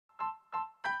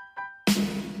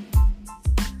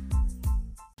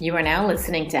You are now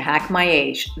listening to Hack My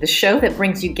Age, the show that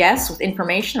brings you guests with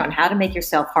information on how to make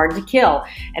yourself hard to kill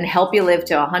and help you live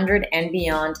to 100 and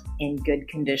beyond in good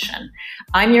condition.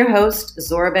 I'm your host,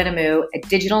 Zora Benamou, a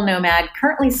digital nomad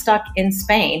currently stuck in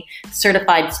Spain,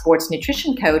 certified sports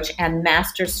nutrition coach, and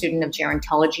master student of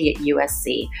gerontology at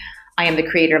USC. I am the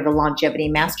creator of the Longevity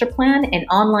Master Plan, an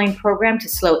online program to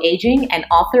slow aging, and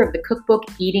author of the cookbook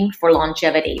Eating for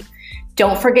Longevity.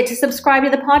 Don't forget to subscribe to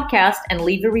the podcast and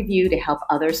leave a review to help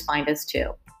others find us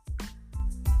too.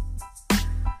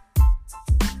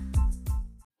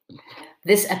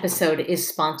 This episode is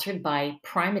sponsored by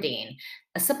Primeadine,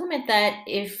 a supplement that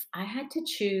if I had to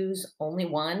choose only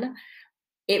one,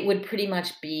 it would pretty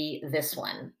much be this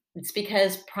one. It's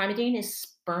because Primeadine is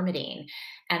spermidine,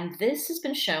 and this has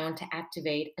been shown to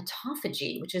activate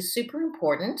autophagy, which is super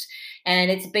important,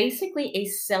 and it's basically a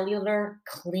cellular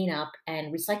cleanup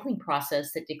and recycling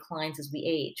process that declines as we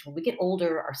age. When we get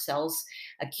older, our cells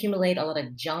accumulate a lot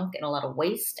of junk and a lot of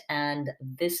waste, and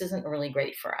this isn't really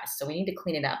great for us, so we need to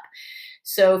clean it up.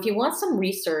 So if you want some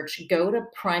research, go to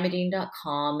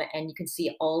primeadine.com, and you can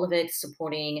see all of it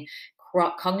supporting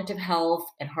cognitive health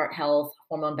and heart health,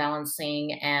 hormone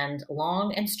balancing, and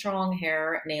long and strong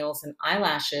hair, nails, and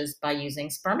eyelashes by using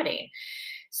spermidine.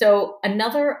 So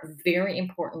another very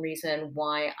important reason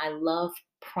why I love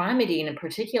Primeadine in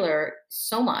particular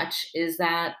so much is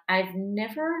that I've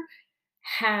never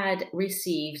had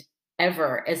received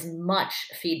ever as much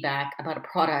feedback about a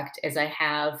product as I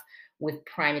have with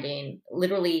Primeadine.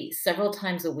 Literally several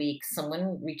times a week,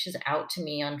 someone reaches out to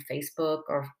me on Facebook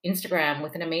or Instagram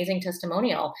with an amazing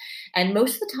testimonial. And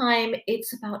most of the time,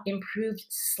 it's about improved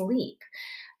sleep.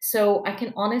 So I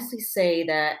can honestly say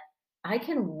that I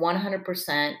can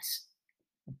 100%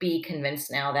 be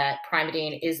convinced now that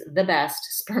Primeadine is the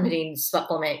best spermidine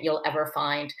supplement you'll ever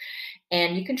find.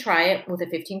 And you can try it with a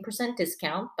 15%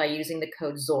 discount by using the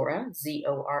code ZORA,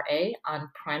 Z-O-R-A, on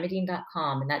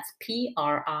Primeadine.com. And that's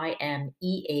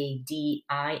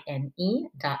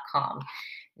Primeadine.com.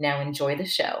 Now enjoy the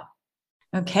show.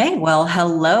 Okay, well,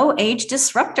 hello, age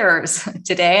disruptors.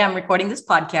 Today, I'm recording this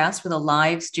podcast with a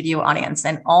live studio audience,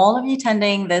 and all of you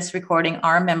attending this recording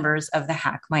are members of the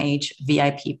Hack My Age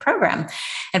VIP program.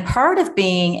 And part of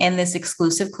being in this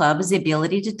exclusive club is the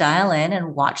ability to dial in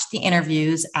and watch the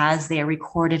interviews as they are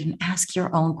recorded and ask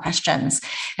your own questions.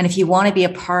 And if you want to be a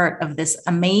part of this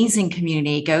amazing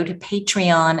community, go to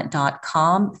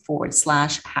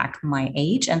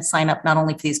patreon.com/hackmyage and sign up not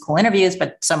only for these cool interviews,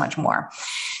 but so much more.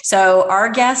 So our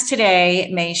guest today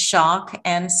may shock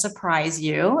and surprise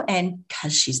you, and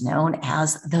because she's known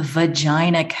as the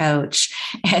Vagina Coach,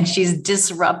 and she's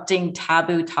disrupting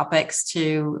taboo topics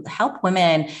to help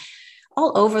women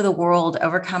all over the world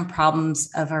overcome problems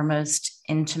of our most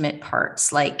intimate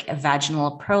parts, like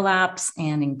vaginal prolapse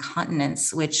and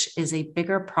incontinence, which is a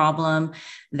bigger problem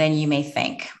than you may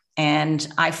think. And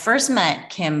I first met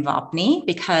Kim Vopni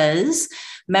because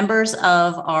members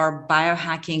of our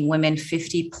Biohacking Women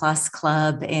 50 Plus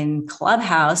Club in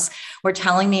Clubhouse were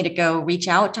telling me to go reach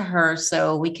out to her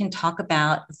so we can talk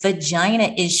about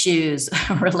vagina issues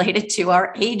related to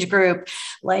our age group,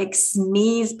 like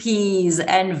sneeze peas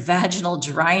and vaginal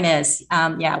dryness.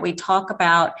 We talk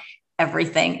about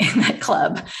everything in that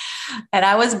club. And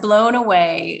I was blown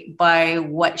away by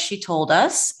what she told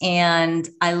us. And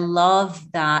I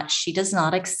love that she does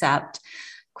not accept,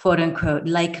 quote unquote,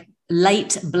 like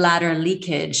light bladder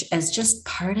leakage as just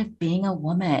part of being a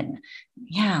woman.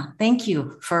 Yeah, thank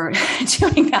you for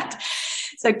doing that.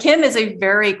 So Kim is a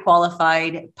very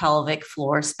qualified pelvic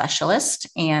floor specialist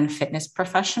and fitness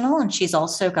professional, and she's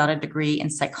also got a degree in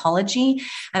psychology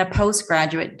and a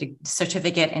postgraduate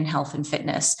certificate in health and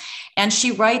fitness. And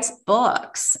she writes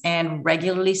books and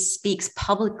regularly speaks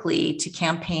publicly to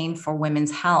campaign for women's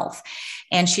health.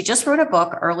 And she just wrote a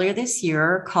book earlier this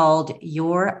year called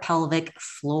Your Pelvic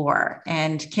Floor.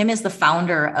 And Kim is the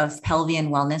founder of Pelvian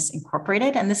Wellness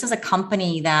Incorporated, and this is a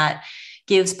company that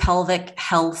gives pelvic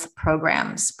health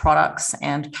programs, products,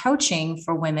 and coaching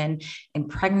for women in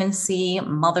pregnancy,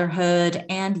 motherhood,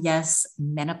 and yes,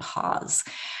 menopause.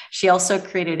 She also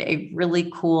created a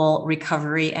really cool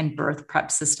recovery and birth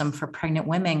prep system for pregnant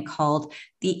women called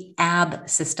the AB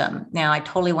system. Now, I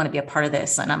totally want to be a part of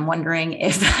this, and I'm wondering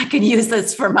if I could use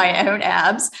this for my own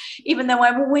abs, even though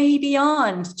I'm way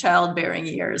beyond childbearing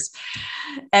years.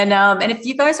 And if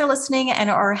you guys are listening and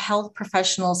are health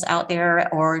professionals out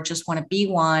there or just want to be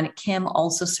one, Kim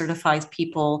also certifies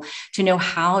people to know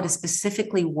how to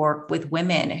specifically work with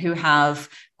women who have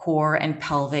core and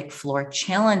pelvic floor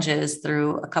challenges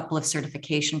through a couple of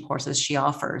certification courses she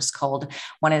offers called,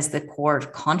 one is the core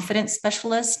confidence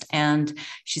specialist, and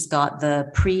she's got the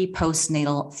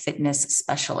pre-postnatal fitness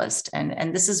specialist.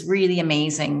 And this is really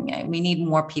amazing. We need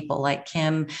more people like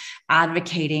Kim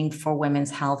advocating for women's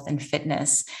health and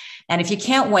fitness. And if you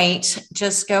can't wait,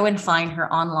 just go and find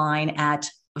her online at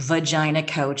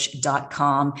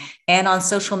vaginacoach.com and on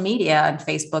social media on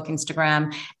Facebook,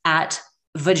 Instagram at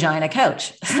Vagina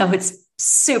Coach. So it's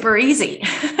super easy.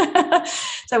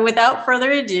 So without further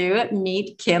ado,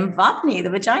 meet Kim Vopni, the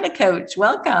Vagina Coach.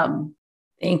 Welcome.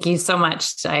 Thank you so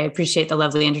much. I appreciate the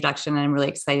lovely introduction, and I'm really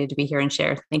excited to be here and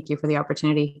share. Thank you for the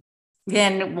opportunity.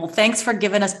 Then, well, thanks for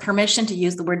giving us permission to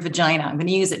use the word vagina. I'm going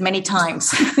to use it many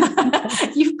times.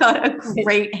 You've got a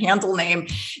great handle name.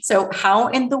 So how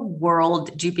in the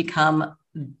world do you become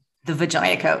the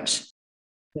Vagina Coach?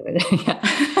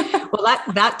 Yeah. Well,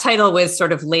 that title was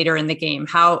sort of later in the game.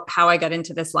 How I got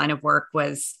into this line of work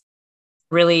was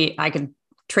really, I could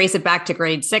trace it back to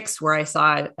grade 6, where I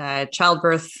saw a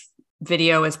childbirth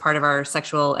video as part of our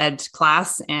sexual ed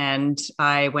class. And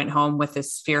I went home with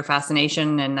this fear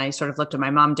fascination, and I sort of looked at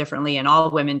my mom differently and all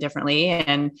women differently.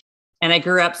 And I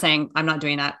grew up saying, I'm not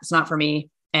doing that. It's not for me.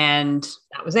 And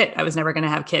that was it. I was never going to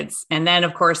have kids. And then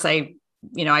of course I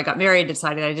got married,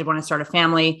 decided I did want to start a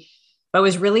family, but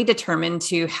was really determined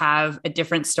to have a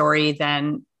different story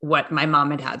than what my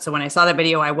mom had had. So when I saw that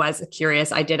video, I was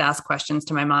curious. I did ask questions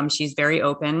to my mom. She's very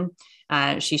open.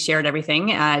 She shared everything.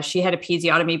 She had a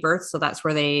episiotomy birth. So that's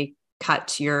where they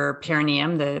cut your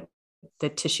perineum, the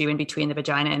tissue in between the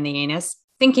vagina and the anus,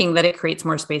 thinking that it creates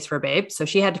more space for a babe. So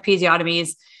she had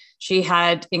episiotomies. She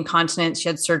had incontinence. She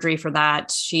had surgery for that.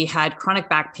 She had chronic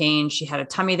back pain. She had a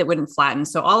tummy that wouldn't flatten.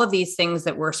 So all of these things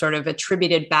that were sort of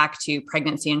attributed back to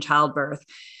pregnancy and childbirth.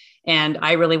 And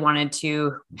I really wanted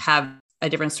to have a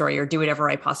different story or do whatever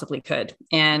I possibly could.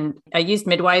 And I used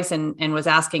midwives and was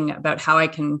asking about how I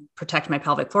can protect my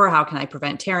pelvic floor. How can I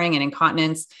prevent tearing and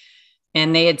incontinence?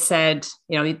 And they had said,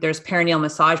 there's perineal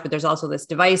massage, but there's also this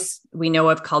device we know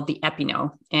of called the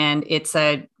Epino. And it's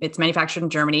manufactured in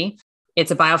Germany.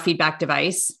 It's a biofeedback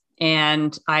device.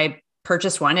 And I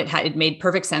purchased one. It made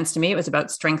perfect sense to me. It was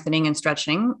about strengthening and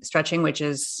stretching, which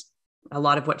is a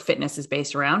lot of what fitness is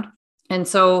based around. And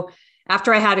so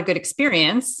after I had a good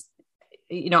experience,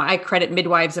 I credit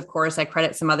midwives, of course, I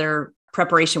credit some other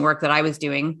preparation work that I was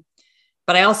doing,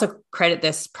 but I also credit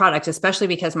this product, especially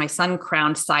because my son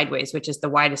crowned sideways, which is the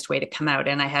widest way to come out.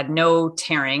 And I had no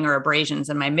tearing or abrasions.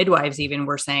 And my midwives even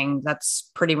were saying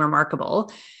that's pretty remarkable.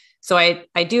 So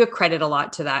I do credit a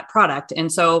lot to that product.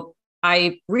 And so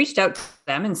I reached out to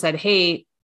them and said, hey,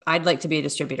 I'd like to be a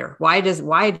distributor. Why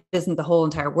doesn't the whole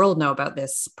entire world know about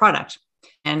this product?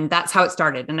 And that's how it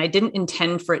started. And I didn't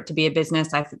intend for it to be a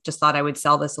business. I just thought I would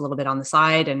sell this a little bit on the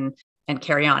side and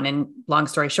carry on. And long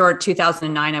story short,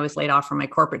 2009, I was laid off from my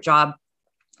corporate job,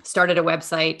 started a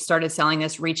website, started selling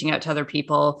this, reaching out to other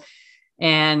people.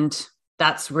 And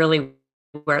that's really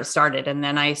where it started. And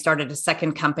then I started a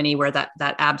second company where that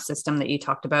ab system that you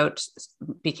talked about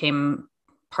became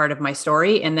part of my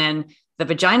story. And then the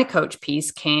Vagina Coach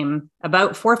piece came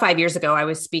about 4 or 5 years ago. I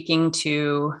was speaking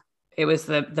to, it was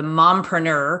the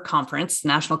Mompreneur Conference,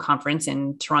 national conference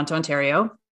in Toronto,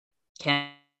 Ontario,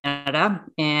 Canada.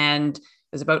 And it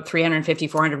was about 350,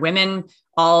 400 women,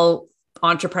 all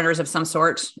entrepreneurs of some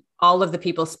sort. All of the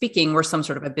people speaking were some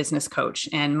sort of a business coach.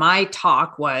 And my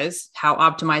talk was how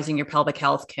optimizing your pelvic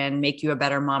health can make you a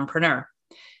better mompreneur.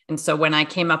 And so when I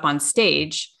came up on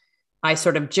stage, I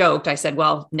sort of joked. I said,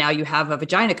 well, now you have a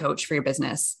vagina coach for your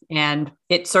business. And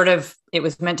it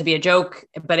was meant to be a joke,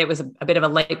 but it was a bit of a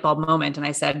light bulb moment. And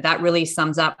I said, that really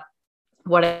sums up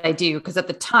what I do. Because at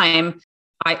the time,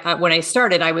 when I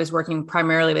started, I was working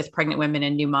primarily with pregnant women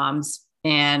and new moms,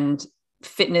 and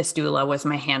fitness doula was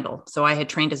my handle. So I had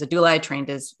trained as a doula,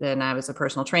 and I was a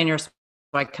personal trainer. So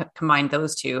I combined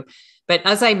those two. But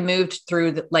as I moved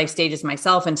through the life stages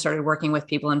myself and started working with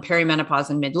people in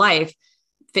perimenopause and midlife,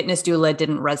 fitness doula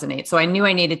didn't resonate. So I knew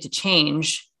I needed to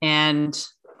change. And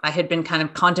I had been kind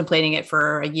of contemplating it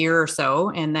for a year or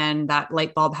so. And then that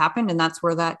light bulb happened. And that's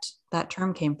where that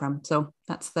term came from. So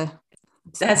that's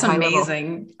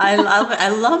amazing. I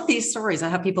love these stories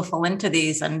and how people fall into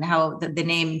these and how the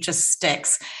name just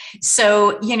sticks.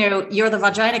 So, you're the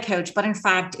vagina coach, but in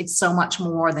fact, it's so much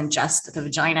more than just the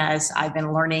vagina, as I've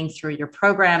been learning through your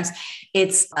programs.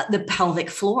 It's the pelvic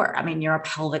floor. I mean, you're a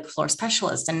pelvic floor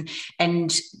specialist,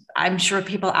 and I'm sure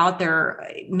people out there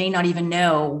may not even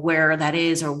know where that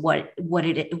is or what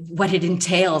it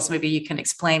entails. Maybe you can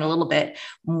explain a little bit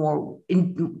more.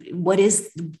 What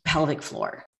is the pelvic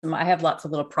floor? I have lots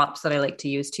of little props that I like to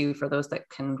use too for those that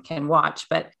can watch.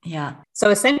 But yeah, so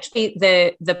essentially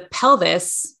the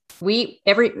pelvis,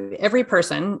 every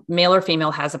person, male or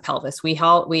female, has a pelvis. We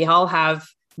all have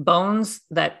bones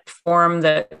that form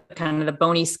the kind of the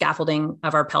bony scaffolding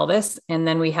of our pelvis, and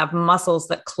then we have muscles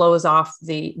that close off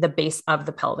the base of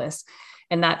the pelvis,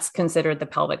 and that's considered the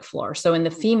pelvic floor. So in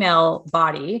the female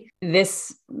body,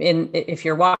 if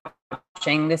you're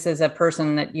watching, this is a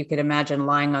person that you could imagine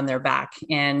lying on their back,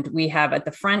 and we have at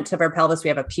the front of our pelvis, we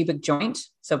have a pubic joint.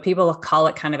 So people call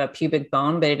it kind of a pubic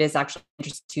bone, but it is actually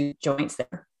just two joints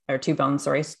there, or two bones,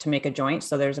 sorry, to make a joint.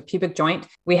 So there's a pubic joint.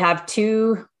 We have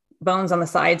two bones on the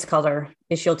sides called our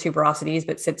ischial tuberosities,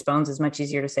 but sits bones is much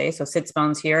easier to say. So sits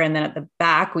bones here. And then at the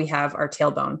back, we have our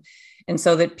tailbone. And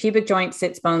so the pubic joint,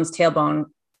 sits bones, tailbone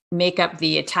make up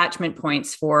the attachment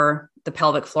points for the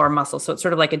pelvic floor muscle. So it's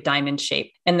sort of like a diamond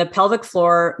shape. And the pelvic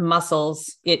floor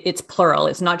muscles, it's plural.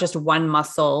 It's not just one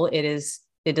muscle. It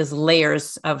is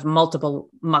layers of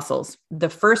multiple muscles. The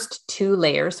first two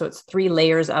layers, so it's 3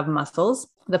 layers of muscles.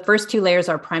 The first 2 layers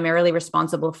are primarily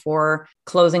responsible for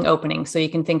closing openings. So you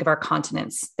can think of our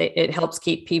continence. It helps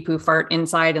keep pee, poo, fart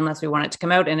inside unless we want it to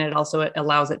come out. And it also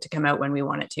allows it to come out when we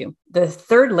want it to. The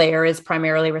third layer is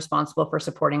primarily responsible for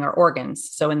supporting our organs.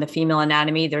 So in the female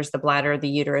anatomy, there's the bladder, the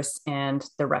uterus, and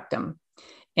the rectum.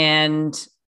 And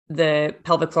the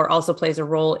pelvic floor also plays a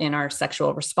role in our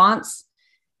sexual response.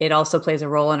 It also plays a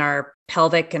role in our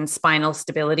pelvic and spinal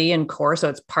stability and core. So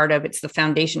it's the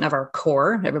foundation of our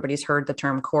core. Everybody's heard the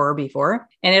term core before.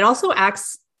 And it also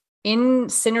acts in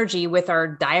synergy with our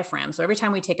diaphragm. So every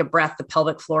time we take a breath, the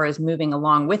pelvic floor is moving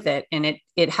along with it. And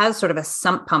it has sort of a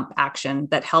sump pump action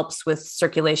that helps with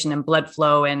circulation and blood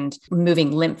flow and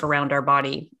moving lymph around our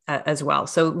body as well.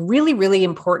 So really, really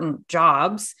important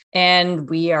jobs. And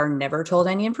we are never told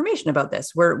any information about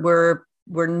this.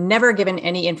 We're never given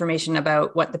any information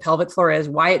about what the pelvic floor is,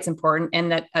 why it's important,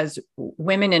 and that as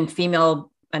women and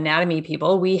female anatomy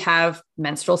people, we have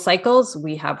menstrual cycles,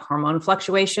 we have hormone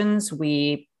fluctuations,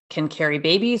 we can carry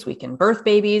babies, we can birth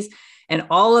babies, and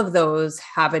all of those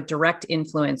have a direct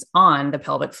influence on the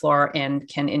pelvic floor and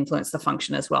can influence the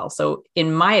function as well. So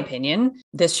in my opinion,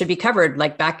 this should be covered.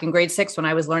 Like back in grade 6, when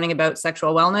I was learning about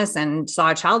sexual wellness and saw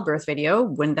a childbirth video,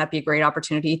 wouldn't that be a great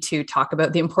opportunity to talk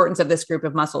about the importance of this group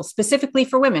of muscles, specifically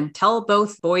for women? Tell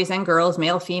both boys and girls,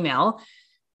 male, female,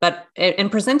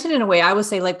 and present it in a way, I would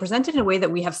say, like, present it in a way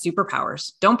that we have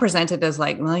superpowers. Don't present it as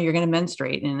like, well, you're going to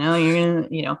menstruate,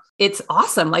 it's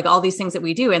awesome. Like all these things that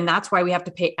we do. And that's why we have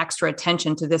to pay extra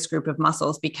attention to this group of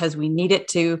muscles, because we need it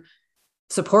to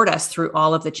support us through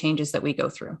all of the changes that we go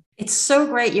through. It's so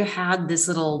great you had this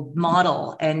little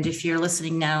model. And if you're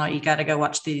listening now, you got to go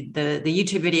watch the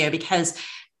YouTube video, because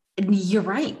you're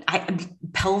right.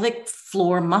 Pelvic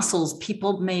floor muscles,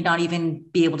 people may not even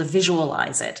be able to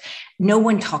visualize it. No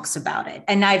one talks about it.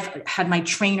 And I've had my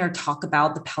trainer talk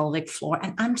about the pelvic floor,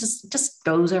 and I'm just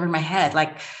goes over my head,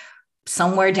 like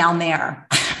somewhere down there,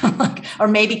 or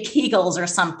maybe Kegels or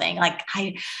something.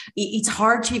 It's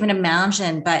hard to even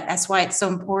imagine, but that's why it's so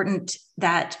important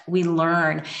that we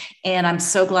learn. And I'm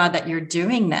so glad that you're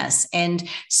doing this. And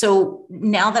so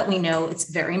now that we know it's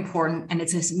very important and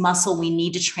it's this muscle we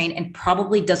need to train, and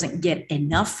probably doesn't get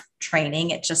enough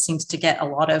training, it just seems to get a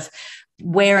lot of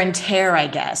wear and tear, I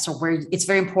guess, or where it's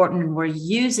very important and we're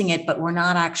using it, but we're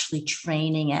not actually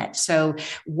training it. So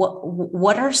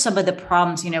what are some of the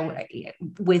problems,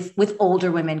 with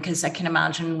older women? Because I can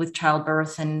imagine with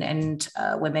childbirth and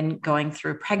women going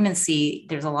through pregnancy,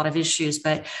 there's a lot of issues,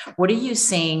 but what are you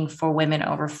seeing for women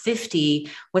over 50?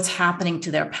 What's happening to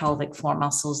their pelvic floor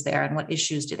muscles there, and what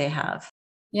issues do they have?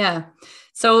 Yeah.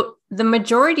 So the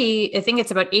majority, I think it's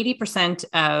about 80%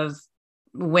 of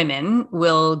women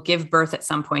will give birth at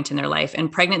some point in their life, and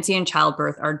pregnancy and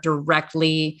childbirth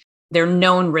they're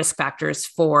known risk factors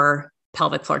for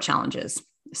pelvic floor challenges.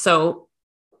 So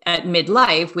at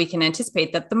midlife, we can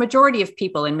anticipate that the majority of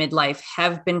people in midlife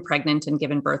have been pregnant and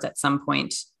given birth at some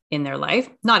point in their life.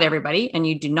 Not everybody, and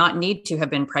you do not need to have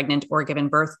been pregnant or given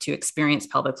birth to experience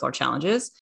pelvic floor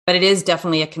challenges, but it is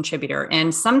definitely a contributor.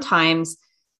 And sometimes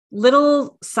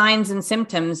little signs and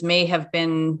symptoms may have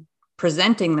been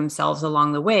presenting themselves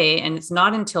along the way. And it's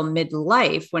not until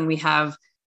midlife, when we have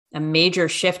a major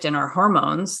shift in our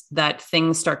hormones, that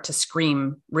things start to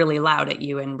scream really loud at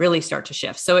you and really start to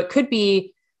shift. So it could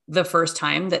be the first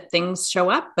time that things show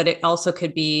up, but it also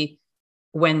could be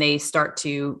when they start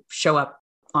to show up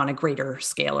on a greater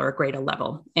scale or a greater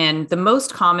level. And the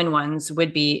most common ones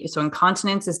would be, so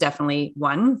incontinence is definitely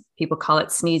one. People call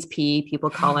it sneeze pee. People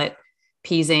call it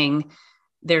peasing.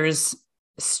 There's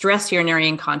stress urinary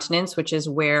incontinence, which is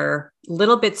where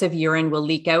little bits of urine will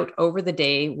leak out over the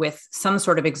day with some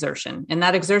sort of exertion. And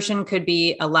that exertion could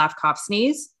be a laugh, cough,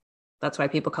 sneeze. That's why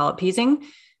people call it peasing.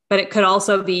 But it could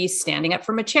also be standing up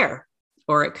from a chair,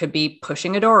 or it could be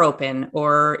pushing a door open,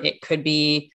 or it could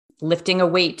be lifting a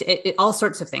weight, all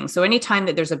sorts of things. So anytime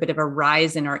that there's a bit of a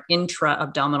rise in our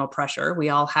intra-abdominal pressure, we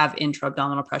all have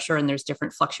intra-abdominal pressure and there's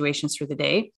different fluctuations through the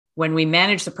day. When we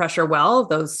manage the pressure well,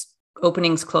 those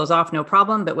openings close off, no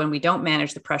problem. But when we don't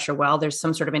manage the pressure well, there's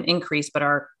some sort of an increase, but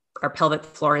our pelvic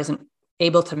floor isn't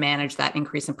able to manage that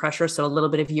increase in pressure. So a little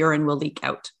bit of urine will leak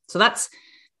out. So that's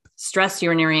stress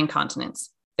urinary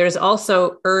incontinence. There's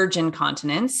also urge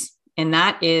incontinence. And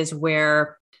that is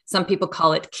where some people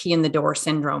call it key in the door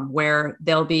syndrome, where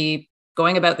they'll be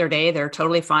going about their day, they're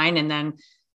totally fine. And then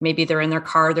maybe they're in their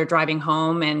car, they're driving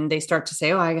home and they start to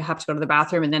say, oh, I have to go to the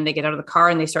bathroom. And then they get out of the car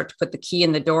and they start to put the key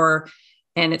in the door.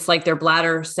 And it's like their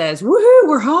bladder says, woohoo,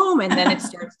 we're home. And then it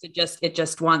starts to it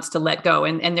just wants to let go.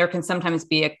 And there can sometimes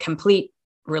be a complete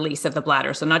release of the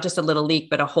bladder. So not just a little leak,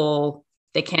 but a whole,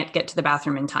 they can't get to the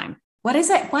bathroom in time. What is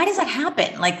that? Why does that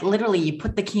happen? Like literally you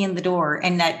put the key in the door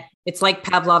and that. It's like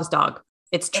Pavlov's dog.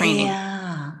 It's training.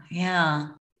 Yeah.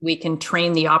 We can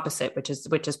train the opposite, which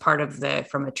is part of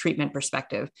from a treatment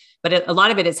perspective. But a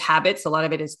lot of it is habits. A lot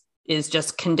of it is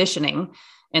just conditioning,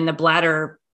 and the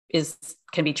bladder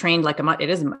can be trained like it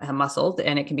is a muscle,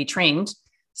 and it can be trained.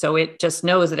 So it just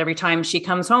knows that every time she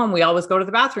comes home, we always go to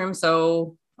the bathroom.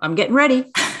 So I'm getting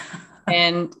ready,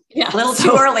 and a little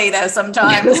too early though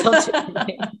sometimes.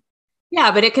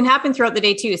 Yeah, but it can happen throughout the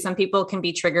day too. Some people can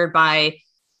be triggered by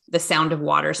the sound of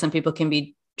water. Some people can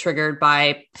be triggered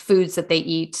by foods that they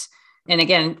eat. And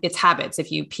again, it's habits.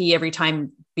 If you pee every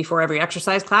time before every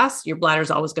exercise class, your bladder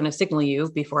is always going to signal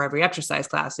you before every exercise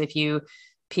class. If you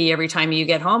pee every time you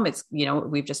get home, it's,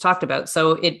 we've just talked about.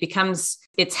 So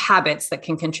it's habits that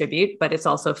can contribute, but it's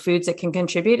also foods that can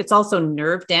contribute. It's also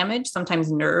nerve damage. Sometimes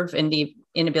nerve and the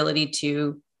inability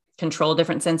to control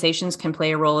different sensations can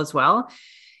play a role as well.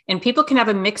 And people can have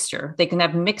a mixture. They can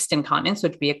have mixed incontinence,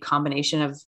 which would be a combination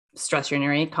of stress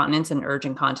urinary incontinence and urge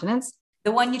incontinence.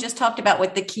 The one you just talked about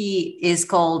with the key is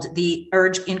called the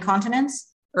urge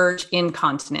incontinence? Urge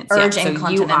incontinence. Urge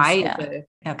incontinence. UI, yeah.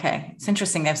 Okay. It's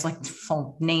interesting. There's like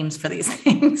full names for these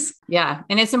things. Yeah.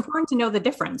 And it's important to know the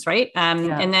difference, right?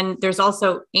 And then there's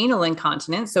also anal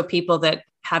incontinence. So people that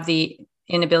have the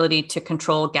inability to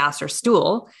control gas or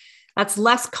stool, that's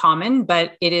less common,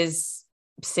 but it is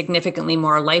significantly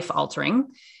more life altering.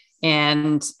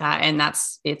 And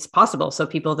it's possible. So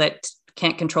people that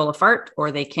can't control a fart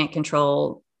or they can't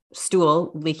control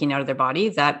stool leaking out of their body,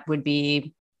 that would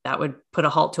put a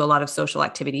halt to a lot of social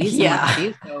activities.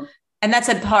 Yeah. And that's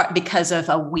in part because of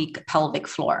a weak pelvic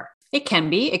floor. It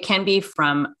can be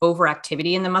from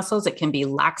overactivity in the muscles. It can be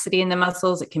laxity in the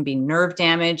muscles. It can be nerve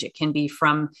damage. It can be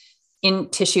from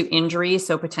tissue injury.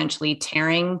 So potentially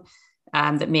tearing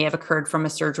that may have occurred from a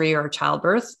surgery or a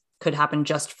childbirth. Could happen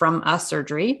just from a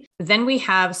surgery. Then we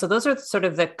have, so those are sort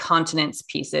of the continence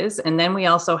pieces. And then we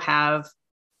also have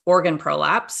organ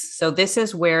prolapse. So this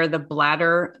is where the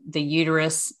bladder, the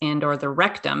uterus, and or the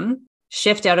rectum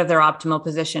shift out of their optimal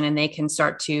position, and they can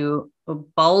start to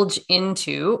bulge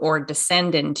into or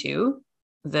descend into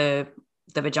the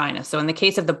vagina. So in the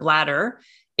case of the bladder,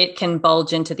 it can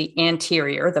bulge into the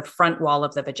anterior, the front wall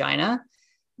of the vagina.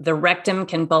 The rectum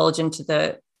can bulge into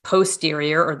the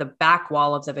posterior or the back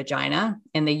wall of the vagina,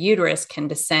 and the uterus can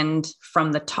descend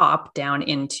from the top down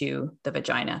into the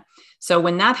vagina. So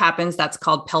when that happens, that's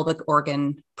called pelvic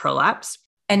organ prolapse.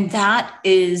 And that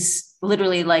is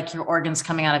literally like your organs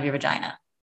coming out of your vagina.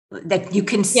 That you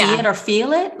can see it or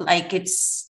feel it, like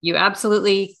it's... You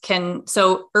absolutely can.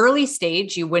 So early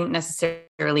stage, you wouldn't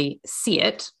necessarily see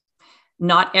it.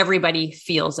 Not everybody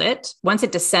feels it. Once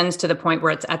it descends to the point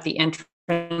where it's at the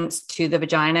entrance to the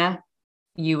vagina,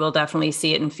 you will definitely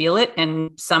see it and feel it.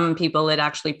 And some people, it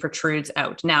actually protrudes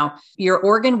out. Now, your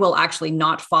organ will actually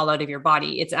not fall out of your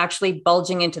body. It's actually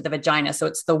bulging into the vagina. So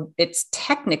it's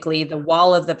technically the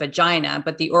wall of the vagina,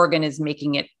 but the organ is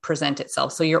making it present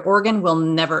itself. So your organ will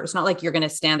never, it's not like you're going to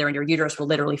stand there and your uterus will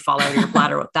literally fall out of your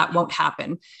bladder. That won't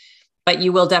happen. But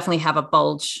you will definitely have a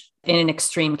bulge in an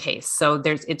extreme case. So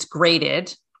it's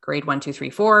graded, grade 1, 2, 3,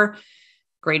 4.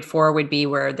 Grade 4 would be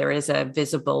where there is a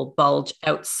visible bulge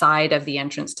outside of the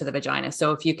entrance to the vagina.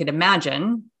 So if you could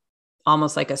imagine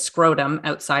almost like a scrotum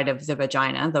outside of the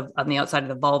vagina, on the outside of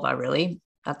the vulva, really,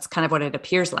 that's kind of what it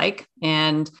appears like.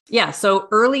 And so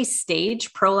early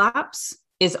stage prolapse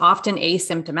is often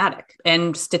asymptomatic.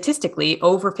 And statistically,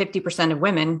 over 50% of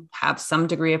women have some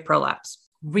degree of prolapse.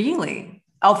 Really?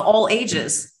 Of all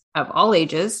ages? Of all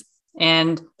ages.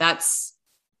 And that's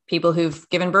people who've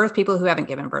given birth, people who haven't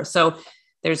given birth. So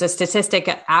there's a statistic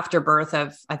after birth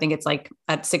of, I think it's like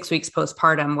at 6 weeks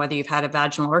postpartum, whether you've had a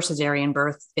vaginal or cesarean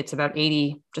birth, it's about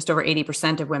just over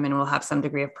 80% of women will have some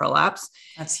degree of prolapse.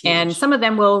 That's huge. And some of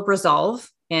them will resolve.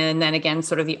 And then again,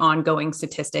 sort of the ongoing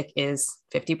statistic is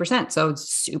 50%. So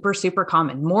super, super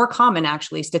common, more common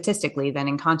actually statistically than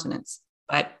incontinence,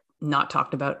 but not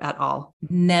talked about at all.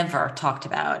 Never talked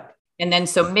about. And then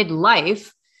so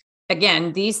midlife,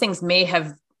 again, these things may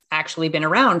have actually been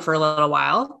around for a little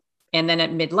while. And then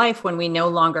at midlife, when we no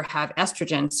longer have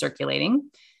estrogen circulating,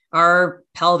 our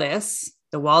pelvis,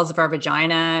 the walls of our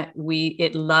vagina,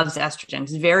 it loves estrogen.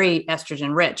 It's very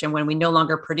estrogen rich. And when we no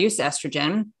longer produce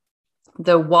estrogen,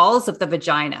 the walls of the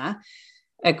vagina,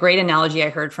 a great analogy I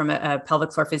heard from a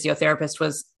pelvic floor physiotherapist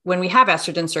was when we have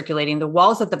estrogen circulating, the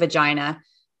walls of the vagina,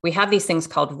 we have these things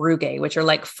called rugae, which are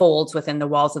like folds within the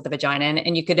walls of the vagina.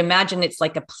 And you could imagine it's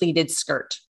like a pleated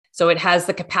skirt. So it has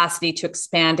the capacity to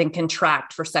expand and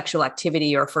contract for sexual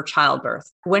activity or for childbirth.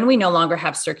 When we no longer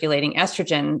have circulating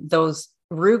estrogen, those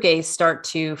rugae start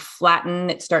to flatten,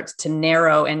 it starts to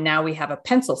narrow, and now we have a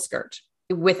pencil skirt.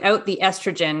 Without the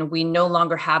estrogen, we no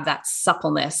longer have that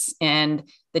suppleness and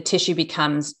the tissue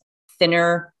becomes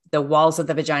thinner. The walls of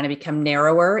the vagina become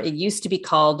narrower. It used to be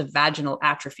called vaginal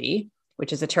atrophy,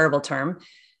 which is a terrible term.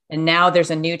 And now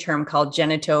there's a new term called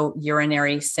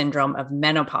genitourinary syndrome of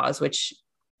menopause, which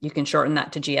you can shorten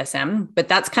that to GSM, but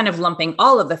that's kind of lumping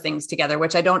all of the things together,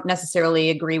 which I don't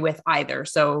necessarily agree with either.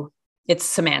 So it's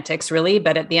semantics really,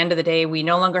 but at the end of the day, we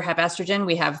no longer have estrogen.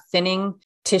 We have thinning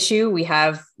tissue. We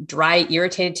have dry,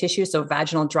 irritated tissue. So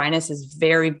vaginal dryness is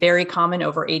very, very common.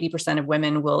 Over 80% of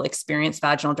women will experience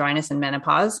vaginal dryness in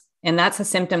menopause. And that's a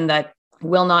symptom that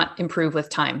will not improve with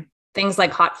time. Things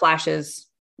like hot flashes,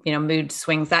 mood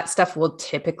swings, that stuff will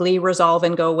typically resolve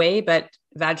and go away, but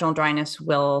vaginal dryness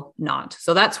will not.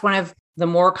 So that's one of the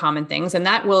more common things. And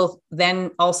that will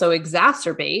then also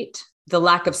exacerbate the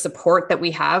lack of support that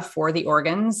we have for the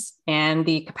organs and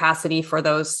the capacity for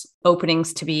those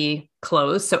openings to be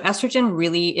closed. So estrogen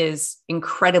really is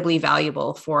incredibly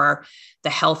valuable for the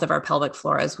health of our pelvic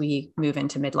floor as we move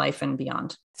into midlife and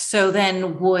beyond. So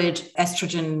then would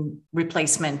estrogen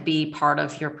replacement be part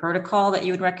of your protocol that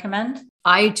you would recommend?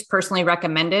 I personally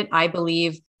recommend it. I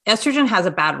believe estrogen has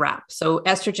a bad rap. So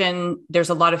estrogen,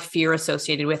 there's a lot of fear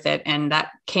associated with it. And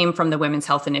that came from the Women's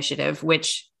Health Initiative,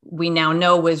 which we now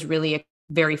know was really a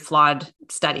very flawed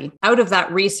study. Out of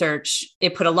that research,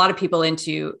 it put a lot of people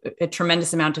into a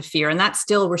tremendous amount of fear. And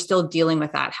we're still dealing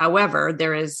with that. However,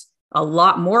 there is a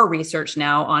lot more research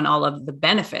now on all of the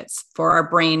benefits for our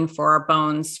brain, for our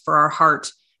bones, for our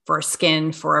heart, for our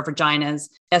skin, for our vaginas.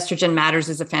 Estrogen Matters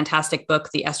is a fantastic book.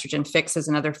 The Estrogen Fix is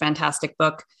another fantastic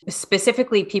book.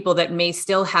 Specifically, people that may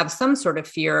still have some sort of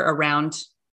fear around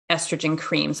estrogen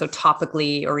cream, so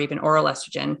topically or even oral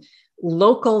estrogen,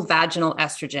 local vaginal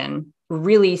estrogen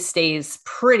really stays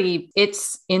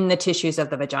it's in the tissues of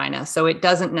the vagina. So it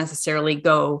doesn't necessarily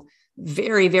go,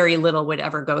 very, very little would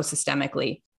ever go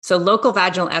systemically. So local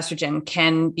vaginal estrogen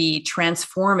can be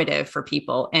transformative for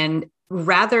people. And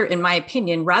in my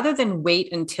opinion, rather than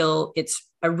wait until it's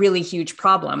a really huge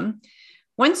problem,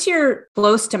 once you're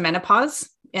close to menopause,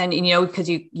 and because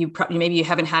maybe you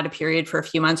haven't had a period for a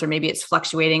few months, or maybe it's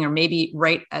fluctuating, or maybe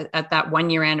right at that 1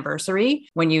 year anniversary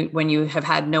when you have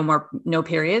had no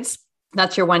periods,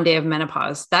 that's your 1 day of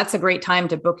menopause. That's a great time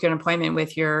to book an appointment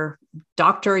with your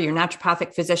doctor, your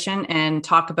naturopathic physician, and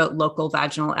talk about local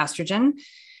vaginal estrogen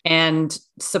and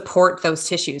support those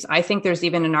tissues. I think there's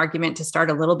even an argument to start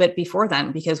a little bit before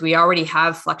then, because we already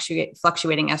have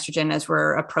fluctuating estrogen as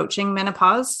we're approaching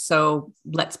menopause. So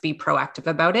let's be proactive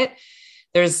about it.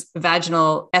 There's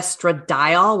vaginal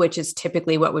estradiol, which is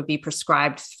typically what would be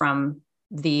prescribed from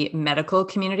the medical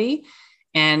community,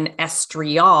 and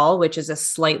estriol, which is a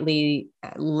slightly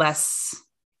less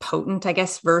potent,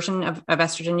 version of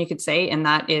estrogen, you could say. And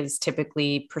that is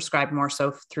typically prescribed more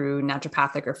so through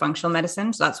naturopathic or functional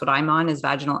medicine. So that's what I'm on, is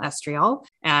vaginal estriol.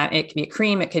 It could be a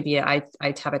cream. It could be, I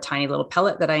have a tiny little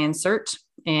pellet that I insert.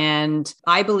 And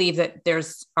I believe that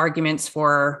there's arguments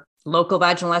for local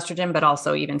vaginal estrogen, but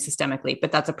also even systemically,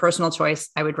 but that's a personal choice.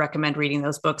 I would recommend reading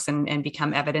those books and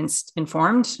become evidence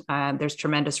informed. There's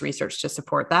tremendous research to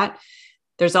support that.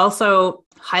 There's also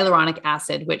hyaluronic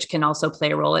acid, which can also play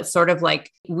a role. It's sort of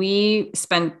like we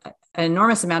spend an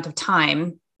enormous amount of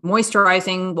time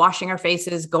moisturizing, washing our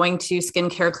faces, going to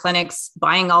skincare clinics,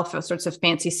 buying all sorts of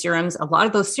fancy serums. A lot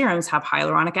of those serums have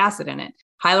hyaluronic acid in it.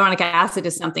 Hyaluronic acid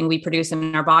is something we produce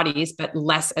in our bodies, but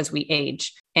less as we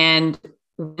age. And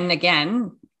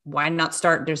again, why not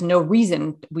start? There's no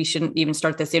reason we shouldn't even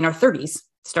start this in our 30s.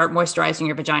 start moisturizing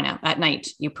your vagina at night.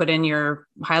 You put in your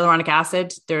hyaluronic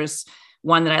acid. There's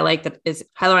one that I like that is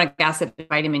hyaluronic acid,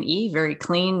 vitamin E, very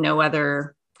clean, no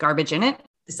other garbage in it.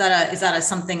 Is that a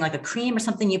something like a cream or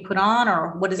something you put on,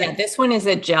 or what is it? This one is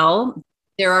a gel.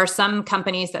 There are some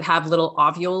companies that have little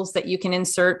ovules that you can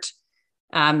insert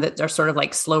that are sort of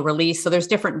like slow release. So there's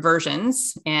different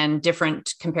versions and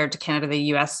different compared to Canada, the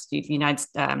US, United,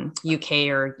 UK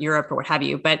or Europe or what have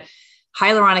you. But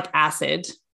hyaluronic acid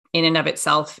in and of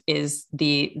itself is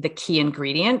the key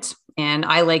ingredient. And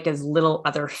I like as little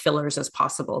other fillers as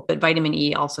possible, but vitamin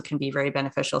E also can be very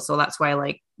beneficial. So that's why I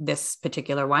like this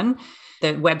particular one.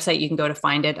 The website you can go to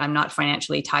find it, I'm not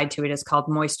financially tied to it, is called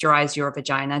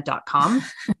moisturizeyourvagina.com.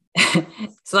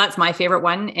 So that's my favorite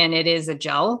one. And it is a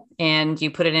gel and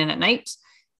you put it in at night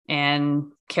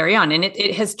and carry on. And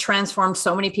it has transformed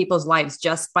so many people's lives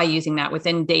just by using that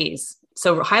within days.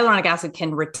 So hyaluronic acid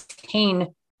can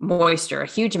retain moisture, a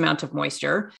huge amount of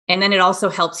moisture. And then it also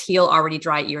helps heal already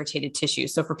dry, irritated tissue.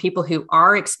 So for people who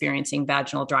are experiencing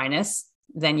vaginal dryness,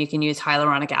 then you can use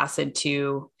hyaluronic acid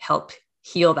to help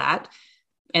heal that.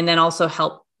 And then also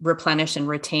help replenish and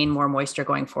retain more moisture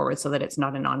going forward so that it's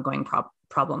not an ongoing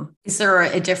problem. Is there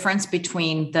a difference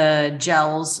between the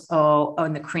gels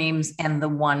and the creams and the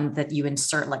one that you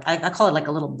insert? Like I call it like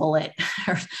a little bullet.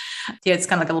 It's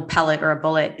kind of like a little pellet or a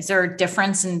bullet. Is there a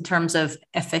difference in terms of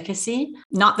efficacy?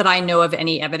 Not that I know of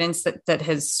any evidence that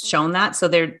has shown that.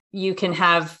 So you can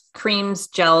have creams,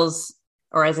 gels,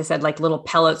 or as I said, like little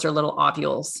pellets or little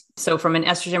ovules. So from an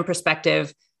estrogen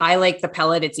perspective, I like the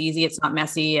pellet. It's easy. It's not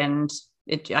messy. And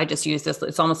I just use this.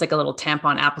 It's almost like a little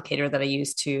tampon applicator that I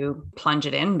use to plunge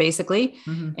it in basically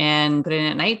and put it in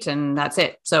at night. And that's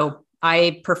it. So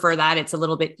I prefer that. It's a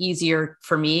little bit easier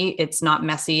for me. It's not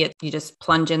messy. You just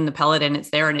plunge in the pellet and it's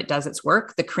there and it does its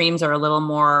work. The creams are a little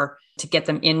more to get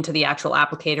them into the actual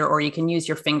applicator, or you can use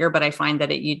your finger, but I find that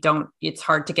it's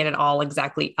hard to get it all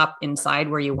exactly up inside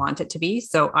where you want it to be.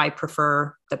 So I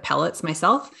prefer the pellets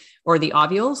myself or the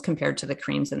ovules compared to the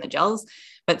creams and the gels.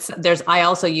 But I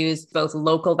also use both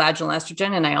local vaginal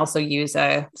estrogen and I also use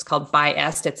it's called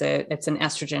Biest. It's an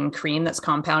estrogen cream that's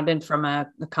compounded from a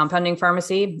compounding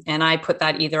pharmacy. And I put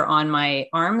that either on my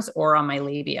arms or on my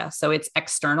labia. So it's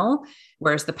external,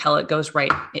 whereas the pellet goes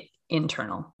right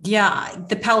internal. Yeah.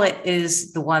 The pellet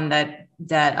is the one that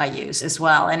I use as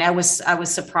well. And I was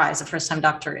surprised the first time,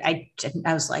 doctor, I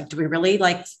was like, do we really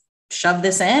like shove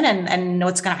this in and know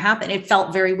what's going to happen? It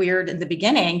felt very weird in the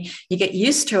beginning. You get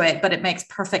used to it, but it makes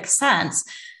perfect sense.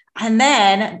 And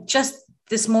then just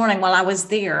this morning while I was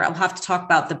there, I'll have to talk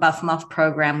about the Buff Muff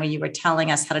program where you were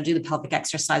telling us how to do the pelvic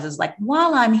exercises. Like,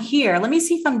 while I'm here, let me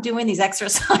see if I'm doing these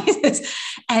exercises,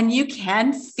 and you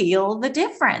can feel the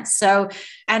difference. So,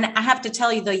 and I have to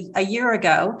tell you, a year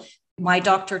ago, my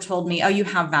doctor told me, oh, you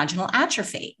have vaginal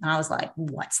atrophy. And I was like,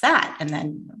 what's that? And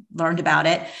then learned about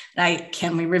it.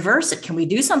 Can we reverse it? Can we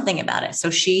do something about it?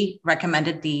 So she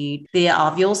recommended the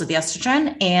ovules of the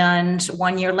estrogen. And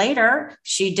 1 year later,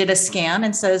 she did a scan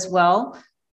and says, well,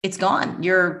 it's gone.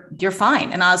 You're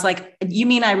fine. And I was like, you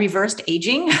mean I reversed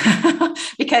aging?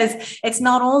 Because it's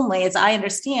not only, as I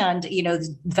understand,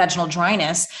 vaginal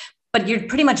dryness, but you're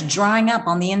pretty much drying up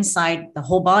on the inside, the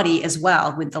whole body as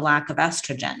well with the lack of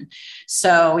estrogen.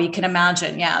 So you can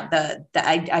imagine,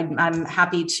 I'm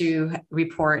happy to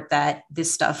report that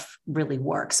this stuff really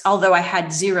works. Although I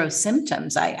had zero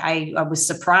symptoms, I was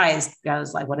surprised. I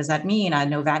was like, what does that mean? I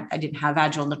know that I didn't have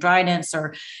vaginal dryness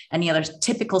or any other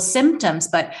typical symptoms,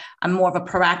 but I'm more of a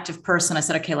proactive person. I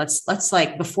said, okay, let's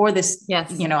like before this,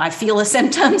 yes. I feel the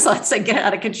symptoms, let's like get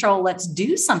out of control. Let's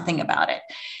do something about it.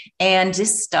 And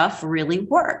this stuff really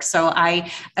works. So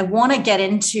I want to get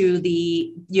into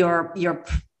your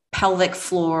pelvic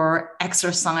floor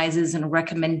exercises and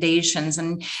recommendations,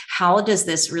 and how does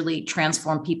this really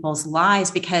transform people's lives?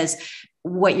 Because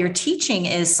what you're teaching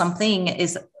is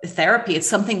therapy. It's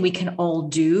something we can all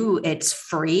do. It's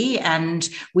free, and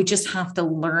we just have to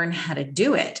learn how to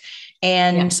do it.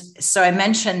 And so I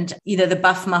mentioned either the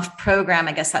Buff Muff program.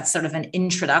 I guess that's sort of an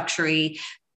introductory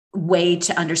way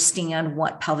to understand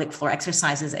what pelvic floor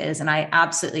exercises is. And I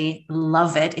absolutely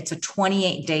love it. It's a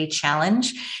 28-day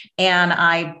challenge. And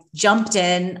I jumped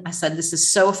in, I said, this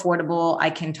is so affordable. I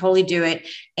can totally do it.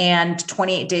 And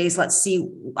 28 days, let's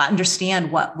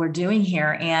understand what we're doing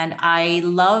here. And I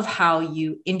love how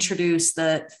you introduce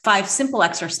the 5 simple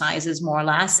exercises, more or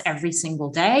less, every single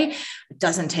day. It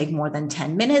doesn't take more than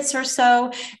 10 minutes or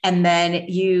so. And then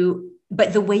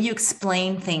but the way you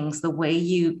explain things, the way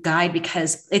you guide,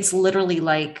 because it's literally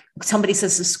like somebody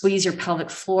says to squeeze your pelvic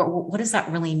floor. Well, what does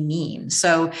that really mean?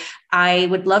 So I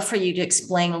would love for you to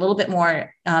explain a little bit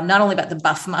more, not only about the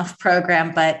Buff Muff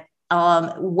program, but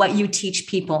what you teach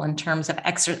people in terms of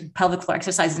pelvic floor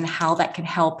exercises and how that can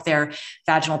help their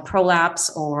vaginal prolapse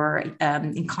or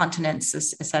incontinence,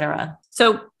 et cetera.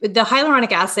 So the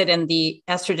hyaluronic acid and the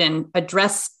estrogen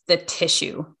address the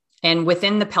tissue. And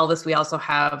within the pelvis, we also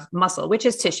have muscle, which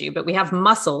is tissue, but we have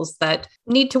muscles that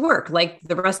need to work like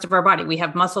the rest of our body. We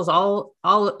have muscles all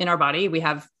in our body. We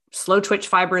have slow twitch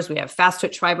fibers, we have fast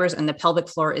twitch fibers, and the pelvic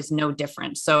floor is no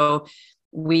different. So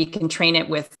we can train it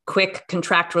with quick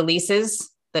contract releases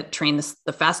that train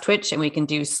the fast twitch, and we can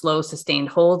do slow sustained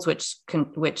holds, which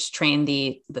train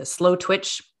the slow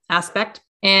twitch aspect.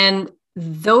 And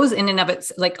those in and of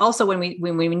it, like also when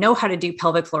we know how to do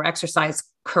pelvic floor exercise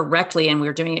correctly and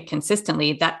we're doing it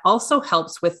consistently, that also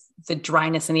helps with the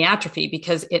dryness and the atrophy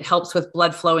because it helps with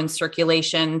blood flow and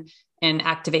circulation and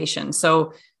activation.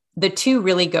 So the two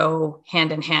really go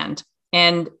hand in hand.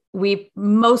 And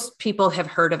most people have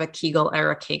heard of a Kegel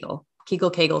or a Kegel,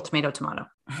 tomato, tomato.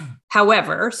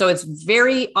 However, so it's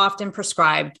very often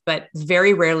prescribed, but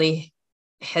very rarely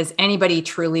has anybody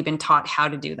truly been taught how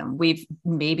to do them. We've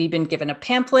maybe been given a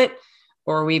pamphlet,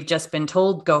 or we've just been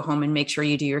told, go home and make sure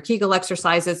you do your Kegel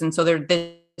exercises. And so there's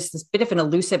this bit of an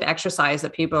elusive exercise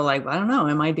that people are like, well, I don't know,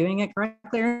 am I doing it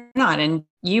correctly or not? And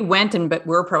you went but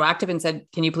were proactive and said,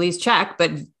 can you please check?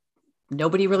 But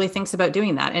nobody really thinks about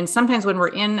doing that. And sometimes when we're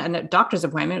in a doctor's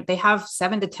appointment, they have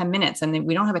 7 to 10 minutes and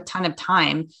we don't have a ton of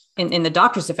time. In the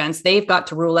doctor's defense, they've got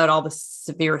to rule out all the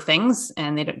severe things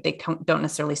and they don't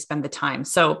necessarily spend the time.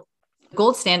 So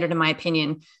gold standard, in my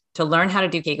opinion, to learn how to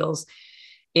do Kegels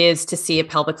is to see a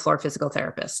pelvic floor physical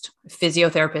therapist,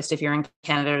 physiotherapist if you're in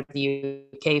Canada, or the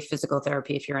UK, physical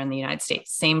therapy if you're in the United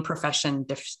States, same profession,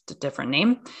 different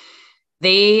name.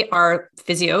 They are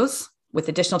physios with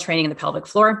additional training in the pelvic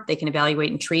floor. They can evaluate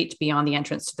and treat beyond the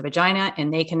entrance to the vagina,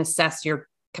 and they can assess your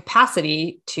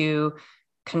capacity to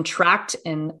contract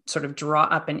and sort of draw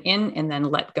up and in and then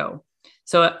let go.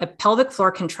 So a pelvic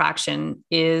floor contraction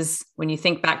is, when you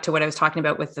think back to what I was talking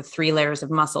about with the 3 layers of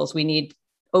muscles, we need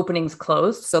openings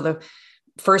closed. So the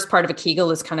first part of a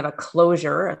Kegel is kind of a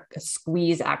closure, a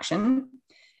squeeze action.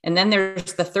 And then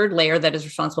there's the 3rd layer that is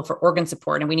responsible for organ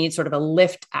support. And we need sort of a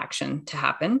lift action to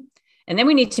happen. And then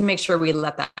we need to make sure we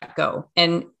let that go.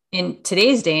 And in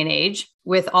today's day and age,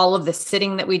 with all of the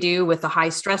sitting that we do, with the high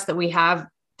stress that we have,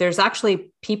 there's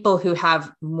actually people who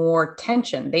have more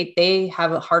tension. They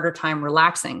have a harder time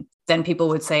relaxing. Then people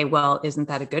would say, well, isn't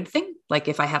that a good thing? Like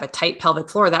if I have a tight pelvic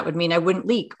floor, that would mean I wouldn't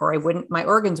leak, or my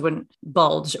organs wouldn't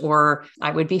bulge, or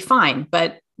I would be fine.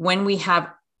 But when we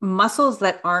have muscles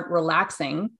that aren't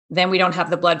relaxing, then we don't have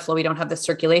the blood flow, we don't have the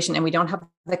circulation, and we don't have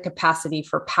the capacity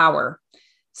for power.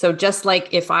 So just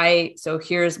like if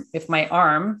my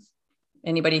arm,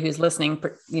 anybody who's listening,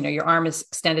 your arm is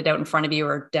extended out in front of you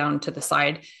or down to the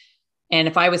side. And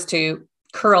if I was to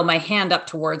curl my hand up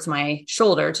towards my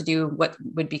shoulder to do what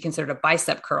would be considered a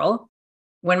bicep curl,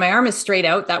 when my arm is straight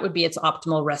out, that would be its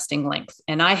optimal resting length.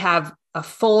 And I have a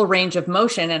full range of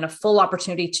motion and a full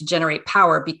opportunity to generate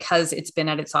power because it's been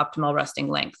at its optimal resting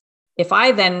length. If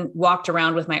I then walked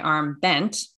around with my arm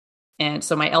bent, and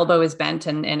so my elbow is bent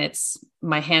and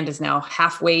my hand is now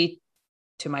halfway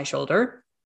to my shoulder,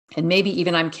 and maybe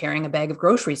even I'm carrying a bag of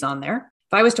groceries on there.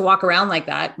 If I was to walk around like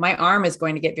that, my arm is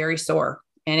going to get very sore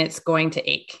and it's going to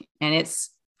ache and it's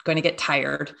going to get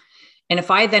tired. And if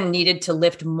I then needed to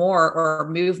lift more or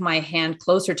move my hand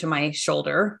closer to my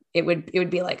shoulder, it would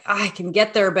be like, I can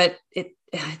get there, but it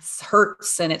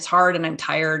hurts and it's hard and I'm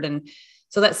tired. And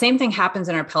so that same thing happens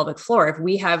in our pelvic floor. If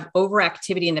we have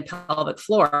overactivity in the pelvic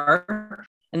floor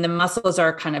and the muscles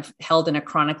are kind of held in a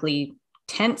chronically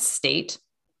tense state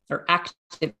or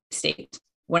active state,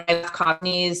 when I have cock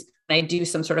knees, I do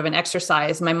some sort of an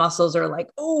exercise, my muscles are like,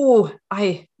 oh,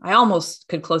 I almost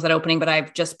could close that opening, but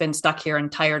I've just been stuck here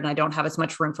and tired and I don't have as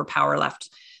much room for power left.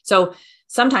 So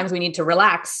sometimes we need to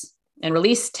relax and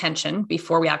release tension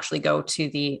before we actually go to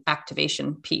the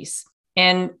activation piece.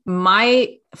 And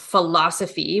my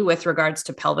philosophy with regards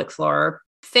to pelvic floor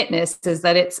fitness is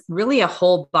that it's really a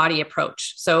whole body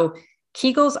approach. So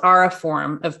Kegels are a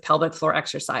form of pelvic floor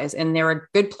exercise, and they're a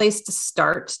good place to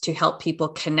start to help people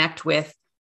connect with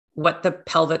what the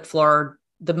pelvic floor,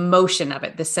 the motion of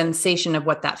it, the sensation of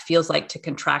what that feels like to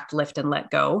contract, lift, and let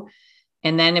go.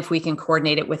 And then if we can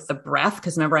coordinate it with the breath,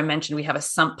 because remember I mentioned we have a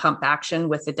sump pump action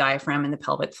with the diaphragm and the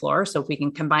pelvic floor. So if we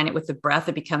can combine it with the breath,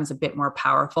 it becomes a bit more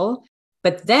powerful.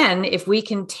 But then if we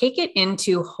can take it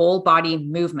into whole body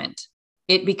movement,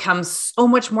 it becomes so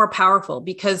much more powerful,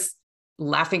 because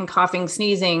laughing, coughing,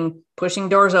 sneezing, pushing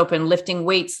doors open, lifting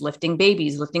weights, lifting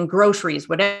babies, lifting groceries,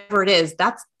 whatever it is,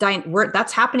 that's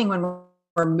happening when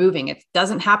we're moving. It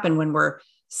doesn't happen when we're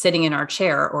sitting in our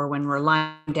chair or when we're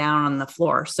lying down on the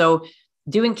floor. So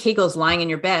doing Kegels lying in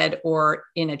your bed or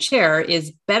in a chair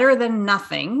is better than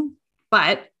nothing.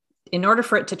 But in order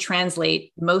for it to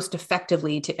translate most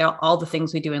effectively to all the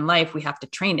things we do in life, we have to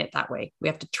train it that way. We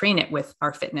have to train it with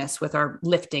our fitness, with our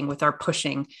lifting, with our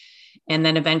pushing. And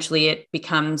then eventually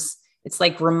it's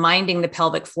like reminding the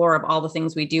pelvic floor of all the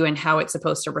things we do and how it's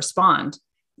supposed to respond.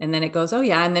 And then it goes, oh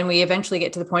yeah. And then we eventually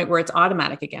get to the point where it's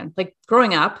automatic again. Like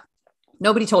growing up,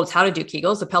 nobody told us how to do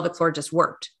Kegels. The pelvic floor just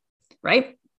worked,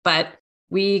 right? But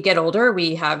we get older,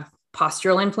 we have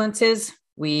postural influences.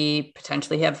 We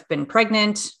potentially have been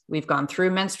pregnant. We've gone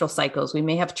through menstrual cycles. We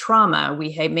may have trauma.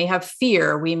 We may have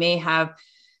fear. We may have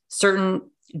certain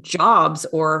jobs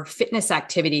or fitness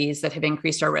activities that have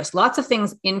increased our risk. Lots of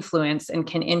things influence and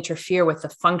can interfere with the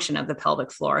function of the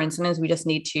pelvic floor. And sometimes we just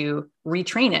need to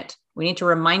retrain it. We need to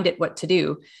remind it what to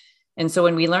do. And so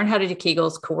when we learn how to do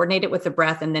Kegels, coordinate it with the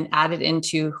breath, and then add it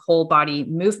into whole body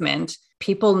movement,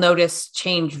 people notice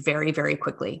change very, very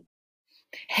quickly.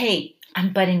 Hey,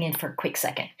 I'm butting in for a quick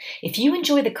second. If you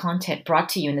enjoy the content brought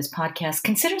to you in this podcast,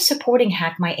 consider supporting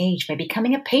Hack My Age by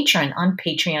becoming a patron on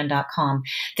patreon.com.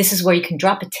 This is where you can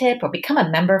drop a tip or become a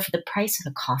member for the price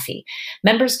of a coffee.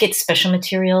 Members get special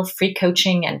material, free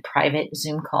coaching, and private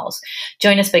Zoom calls.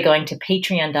 Join us by going to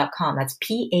patreon.com. That's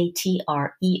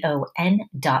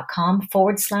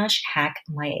patreon.com/Hack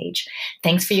My Age.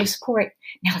 Thanks for your support.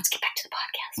 Now let's get back to the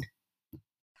podcast.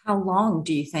 How long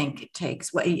do you think it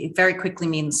takes? What it very quickly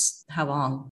means how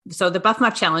long? So the Buff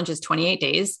Muff Challenge is 28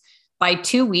 days. By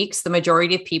 2 weeks, the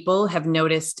majority of people have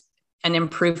noticed an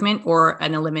improvement or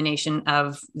an elimination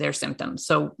of their symptoms.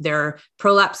 So their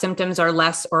prolapse symptoms are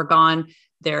less or gone.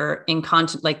 Their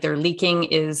incontinent, like their leaking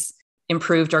is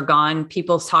improved or gone.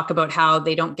 People talk about how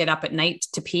they don't get up at night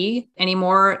to pee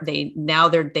anymore. They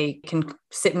can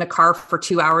sit in a car for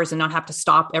 2 hours and not have to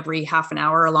stop every half an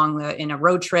hour in a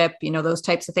road trip, those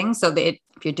types of things. So if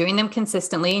you're doing them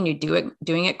consistently and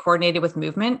doing it coordinated with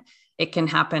movement, it can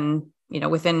happen,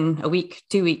 within a week,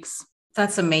 2 weeks.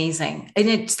 That's amazing. And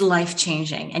it's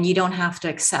life-changing. And you don't have to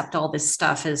accept all this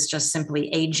stuff as just simply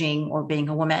aging or being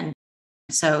a woman.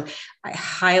 So I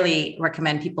highly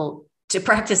recommend people to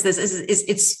practice this.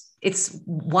 It's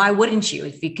why wouldn't you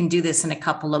if you can do this in a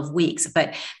couple of weeks?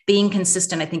 But being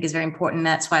consistent, I think, is very important.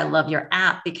 That's why I love your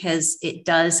app, because it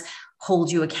does hold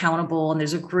you accountable. And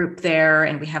there's a group there,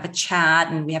 and we have a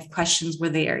chat, and we have questions.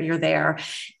 You're there.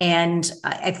 And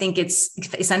I think it's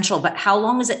essential. But how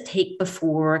long does it take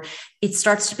before it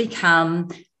starts to become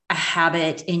a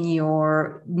habit in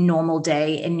your normal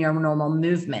day, in your normal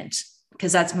movement?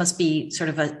 Because that must be sort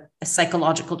of a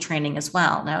psychological training as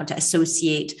well, now, to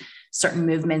associate certain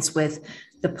movements with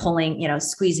the pulling,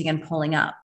 squeezing and pulling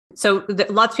up. So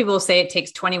lots of people will say it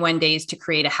takes 21 days to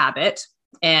create a habit.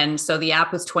 And so the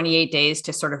app was 28 days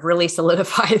to sort of really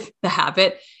solidify the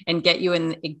habit and get you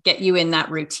in that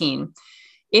routine.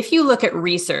 If you look at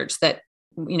research that,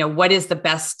 what is the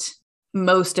best,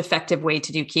 most effective way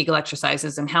to do Kegel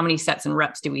exercises and how many sets and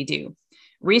reps do we do?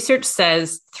 Research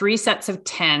says 3 sets of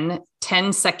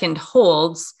 10-second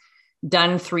holds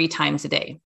done 3 times a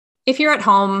day. If you're at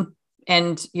home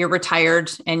and you're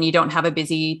retired and you don't have a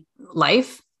busy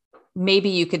life, maybe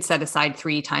you could set aside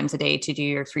 3 times a day to do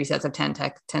your 3 sets of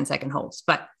 10-second holds.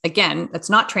 But again, that's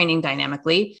not training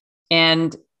dynamically.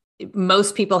 And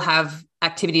most people have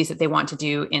activities that they want to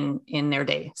do in their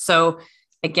day. So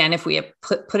again, if we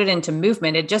put it into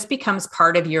movement, it just becomes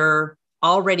part of your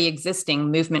already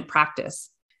existing movement practice.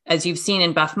 As you've seen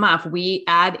in Buff Muff, we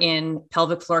add in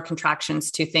pelvic floor contractions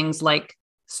to things like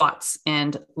squats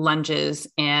and lunges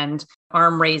and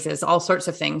arm raises, all sorts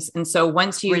of things. And so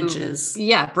once you bridges,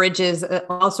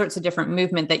 all sorts of different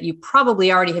movement that you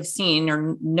probably already have seen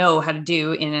or know how to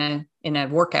do in a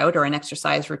workout or an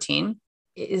exercise routine.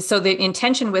 So the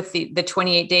intention with the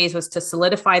 28 days was to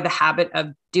solidify the habit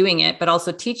of doing it, but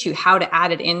also teach you how to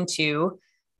add it into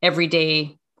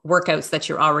everyday workouts that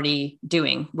you're already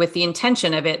doing, with the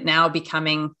intention of it now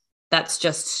becoming, that's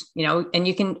just, and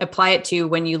you can apply it to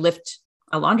when you lift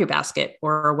a laundry basket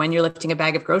or when you're lifting a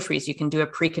bag of groceries. You can do a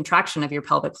pre-contraction of your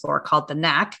pelvic floor called the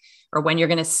knack, or when you're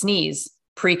going to sneeze,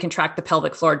 pre-contract the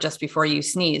pelvic floor just before you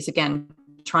sneeze. Again,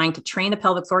 trying to train the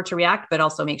pelvic floor to react, but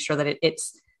also make sure that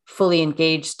it's fully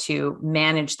engaged to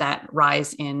manage that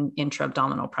rise in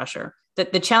intra-abdominal pressure.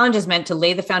 The challenge is meant to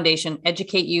lay the foundation,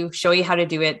 educate you, show you how to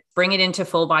do it, bring it into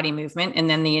full body movement. And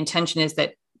then the intention is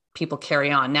that people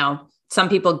carry on. Now, some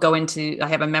people I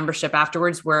have a membership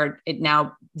afterwards where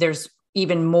there's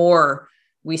even more.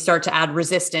 We start to add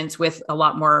resistance with a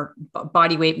lot more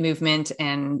body weight movement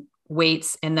and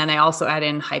weights. And then I also add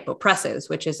in hypopressives,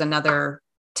 which is another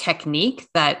technique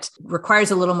that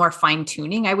requires a little more fine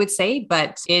tuning, I would say,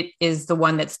 but it is the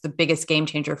one that's the biggest game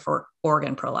changer for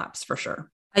organ prolapse for sure.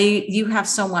 You have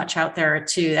so much out there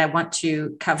too. I want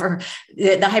to cover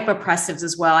the hypopressives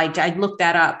as well. I looked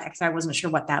that up because I wasn't sure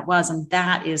what that was. And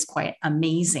that is quite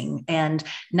amazing. And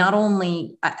not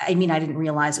only, I mean, I didn't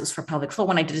realize it was for pelvic floor.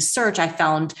 When I did a search, I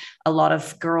found a lot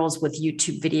of girls with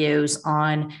YouTube videos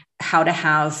on how to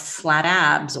have flat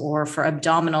abs or for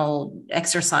abdominal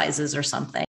exercises or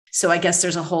something. So I guess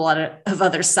there's a whole lot of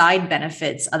other side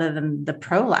benefits other than the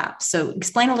prolapse. So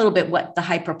explain a little bit what the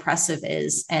hypopressive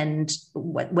is and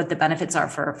what the benefits are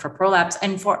for prolapse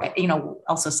and for,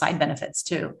 also side benefits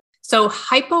too. So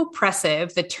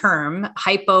hypopressive, the term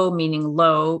hypo meaning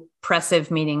low,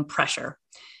 pressive meaning pressure.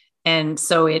 And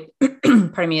so it,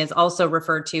 pardon me, is also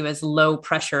referred to as low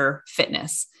pressure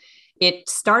fitness. It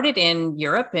started in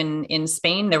Europe. In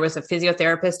Spain, there was a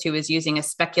physiotherapist who was using a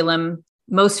speculum.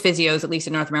 Most physios, at least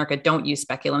in North America, don't use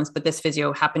speculums, but this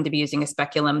physio happened to be using a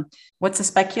speculum. What's a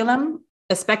speculum?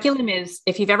 A speculum is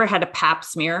if you've ever had a pap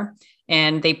smear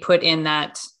and they put in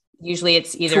that, usually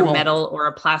it's either metal or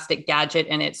a plastic gadget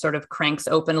and it sort of cranks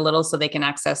open a little so they can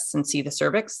access and see the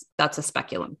cervix. That's a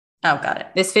speculum. Oh, got it.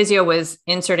 This physio was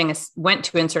went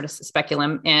to insert a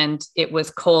speculum and it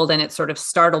was cold and it sort of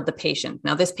startled the patient.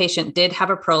 Now, this patient did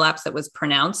have a prolapse that was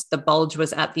pronounced. The bulge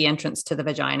was at the entrance to the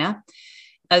vagina.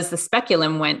 As the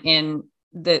speculum went in,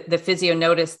 the physio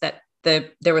noticed that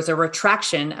there was a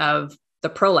retraction of the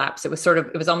prolapse. It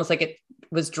was almost like it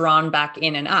was drawn back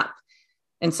in and up.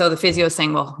 And so the physio is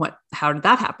saying, well, how did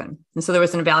that happen? And so there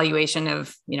was an evaluation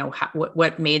of,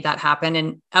 what made that happen.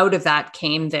 And out of that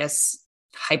came this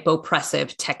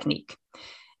hypopressive technique.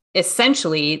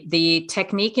 Essentially, the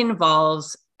technique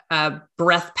involves a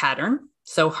breath pattern.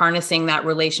 So harnessing that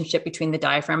relationship between the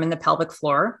diaphragm and the pelvic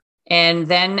floor. And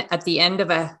then at the end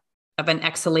of an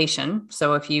exhalation,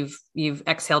 so if you've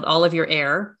exhaled all of your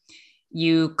air,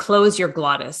 you close your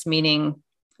glottis, meaning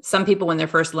some people when they're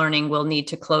first learning will need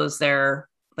to close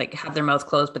have their mouth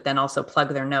closed, but then also plug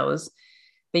their nose.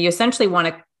 But you essentially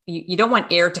you don't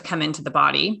want air to come into the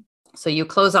body. So you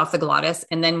close off the glottis.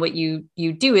 And then what you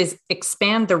do is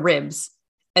expand the ribs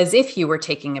as if you were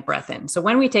taking a breath in. So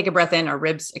when we take a breath in, our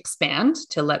ribs expand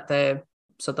so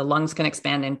the lungs can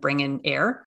expand and bring in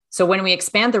air. So when we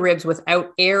expand the ribs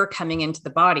without air coming into the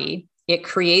body, it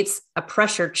creates a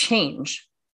pressure change.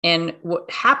 And what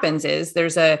happens is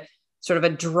there's a sort of a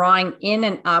drawing in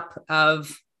and up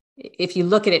of, if you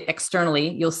look at it externally,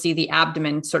 you'll see the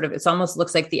abdomen it almost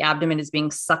looks like the abdomen is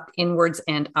being sucked inwards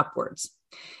and upwards.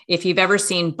 If you've ever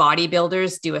seen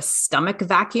bodybuilders do a stomach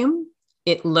vacuum,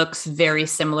 it looks very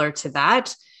similar to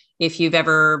that. If you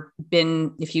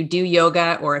do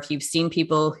yoga, or if you've seen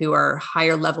people who are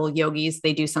higher level yogis,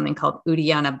 they do something called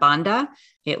Uddiyana Bandha.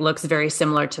 It looks very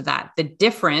similar to that. The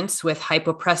difference with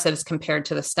hypopressives compared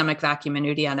to the stomach vacuum and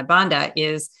Uddiyana Bandha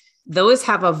is those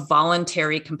have a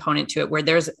voluntary component to it where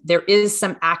there is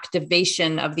some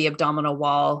activation of the abdominal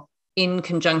wall in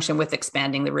conjunction with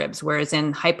expanding the ribs. Whereas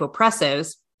in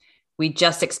hypopressives, we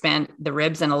just expand the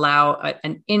ribs and allow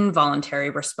an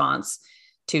involuntary response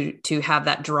to have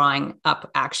that drawing up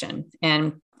action.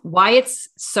 And why it's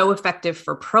so effective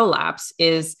for prolapse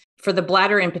is for the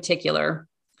bladder in particular,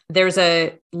 there's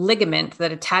a ligament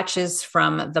that attaches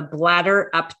from the bladder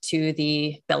up to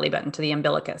the belly button, to the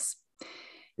umbilicus.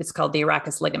 It's called the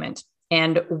arachis ligament.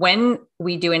 And when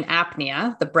we do an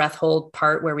apnea, the breath hold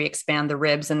part where we expand the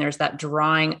ribs and there's that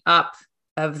drawing up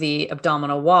of the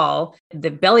abdominal wall,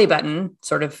 the belly button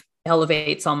sort of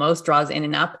elevates almost, draws in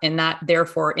and up, and that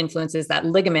therefore influences that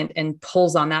ligament and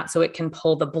pulls on that so it can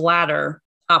pull the bladder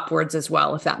upwards as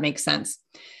well, if that makes sense.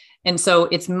 And so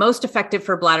it's most effective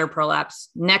for bladder prolapse.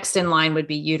 Next in line would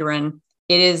be uterine.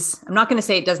 I'm not going to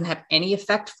say it doesn't have any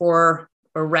effect for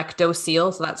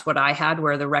rectocele. So that's what I had,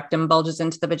 where the rectum bulges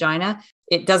into the vagina.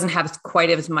 It doesn't have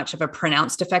quite as much of a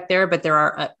pronounced effect there, but there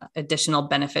are additional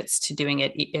benefits to doing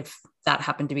it if that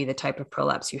happened to be the type of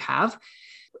prolapse you have.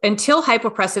 Until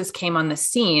hypopressives came on the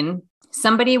scene,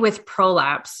 somebody with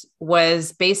prolapse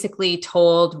was basically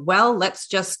told, well, let's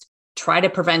just try to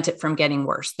prevent it from getting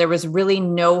worse. There was really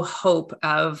no hope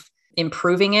of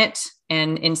improving it,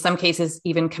 and in some cases,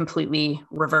 even completely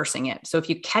reversing it. So if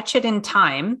you catch it in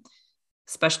time,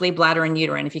 especially bladder and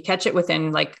uterine, if you catch it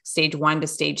within like stage 1 to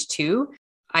stage 2,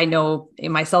 I know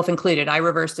myself included, I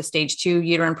reversed a stage 2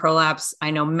 uterine prolapse.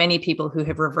 I know many people who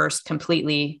have reversed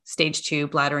completely stage 2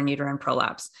 bladder and uterine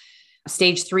prolapse.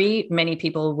 Stage 3, many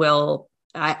people will.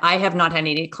 I have not had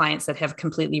any clients that have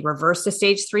completely reversed a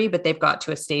stage 3, but they've got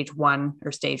to a stage 1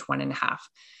 or stage 1.5.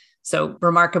 So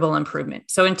remarkable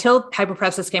improvement. So until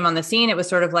hypopressives came on the scene, it was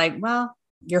sort of like, well,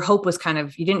 your hope was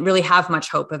you didn't really have much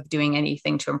hope of doing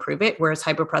anything to improve it. Whereas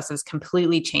hypopressives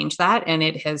completely changed that. And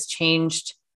it has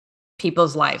changed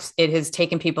people's lives. It has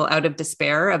taken people out of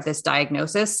despair of this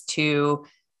diagnosis to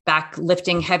back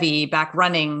lifting heavy, back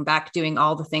running, back doing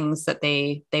all the things that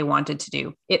they wanted to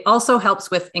do. It also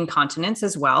helps with incontinence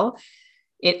as well.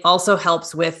 It also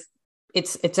helps with,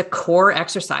 it's a core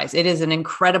exercise. It is an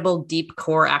incredible deep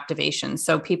core activation.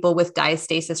 So people with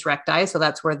diastasis recti, so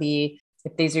that's where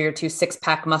if these are your two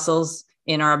 6-pack muscles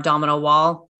in our abdominal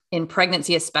wall, in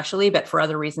pregnancy especially, but for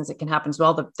other reasons it can happen as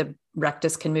well. The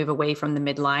rectus can move away from the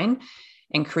midline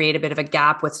and create a bit of a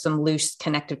gap with some loose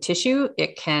connective tissue.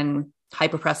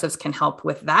 Hypopressives can help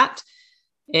with that.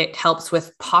 It helps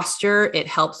with posture. It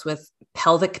helps with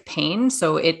pelvic pain.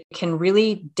 So it can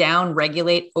really down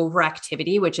regulate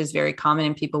overactivity, which is very common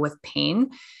in people with pain.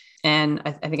 And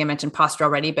I think I mentioned posture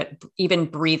already, but even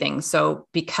breathing. So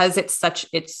because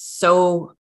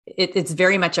it's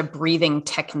very much a breathing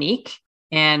technique.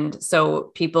 And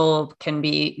so people can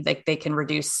be like, they can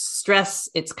reduce stress.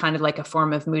 It's kind of like a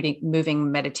form of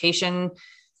moving meditation.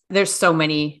 There's so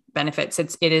many benefits.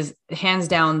 It is hands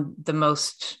down the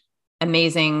most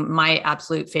amazing, my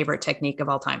absolute favorite technique of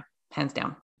all time, hands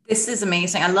down. This is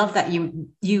amazing. I love that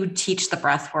you teach the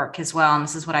breath work as well. And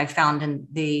this is what I found in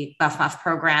the BuffMuff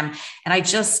program. And I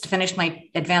just finished my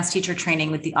advanced teacher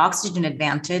training with the Oxygen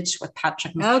Advantage with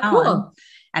Patrick McCallum. Oh, cool.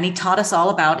 And he taught us all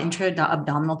about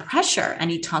intra-abdominal pressure. And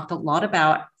he talked a lot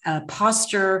about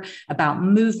posture, about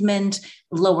movement,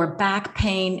 lower back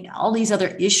pain, all these other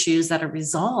issues that are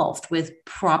resolved with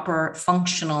proper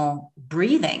functional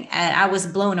breathing. And I was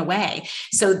blown away.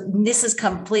 So this is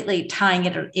completely tying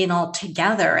it in all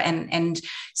together. And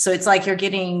so it's like you're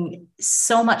getting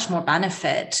so much more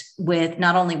benefit with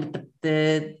not only with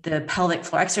the pelvic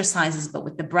floor exercises, but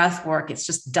with the breath work. It's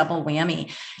just double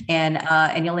whammy.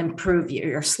 And you'll improve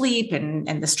your sleep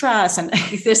and the stress. And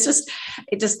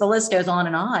the list goes on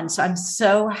and on. So I'm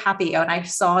so happy. And I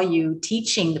saw you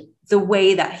teaching the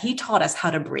way that he taught us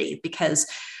how to breathe, because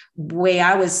the way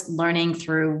I was learning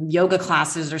through yoga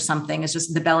classes or something is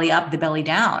just the belly up, the belly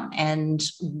down. And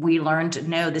we learned,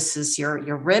 no, this is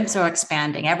your ribs are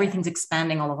expanding. Everything's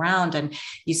expanding all around. And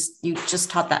you just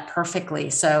taught that perfectly.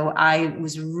 So I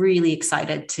was really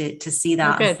excited to see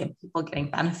that and people getting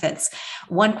benefits.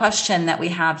 One question that we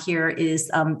have here is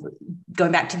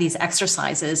going back to these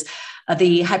exercises.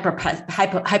 The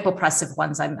hypopressive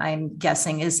ones, I'm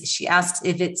guessing, is she asked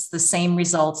if it's the same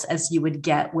results as you would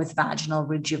get with vaginal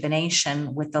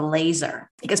rejuvenation with the laser,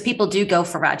 because people do go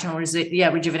for vaginal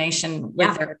rejuvenation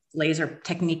with their laser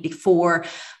technique before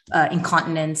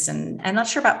incontinence. And I'm not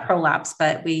sure about prolapse,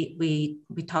 but we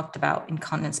talked about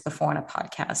incontinence before in a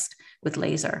podcast with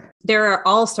laser. There are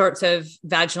all sorts of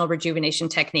vaginal rejuvenation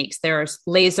techniques. There's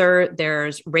laser,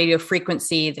 there's radio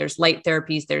frequency, there's light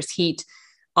therapies, there's heat.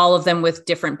 All of them with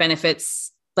different benefits.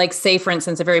 Like, say, for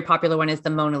instance, a very popular one is the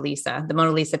Mona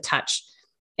Lisa touch.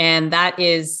 And that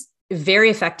is very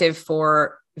effective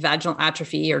for vaginal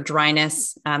atrophy or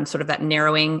dryness, sort of that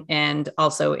narrowing, and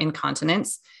also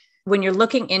incontinence. When you're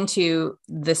looking into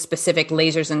the specific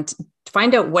lasers and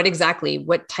find out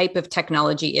what type of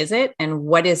technology is it and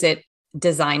what is it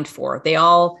designed for.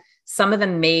 Some of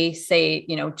them may say,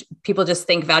 people just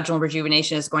think vaginal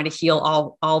rejuvenation is going to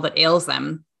heal all that ails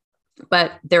them.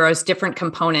 But there are different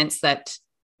components that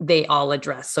they all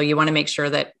address. So you want to make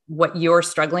sure that what you're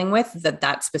struggling with,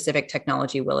 that specific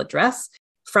technology will address.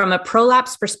 From a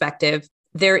prolapse perspective,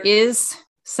 there is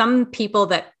some people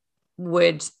that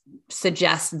would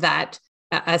suggest that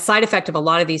a side effect of a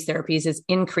lot of these therapies is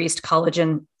increased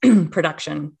collagen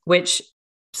production, which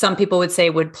some people would say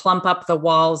would plump up the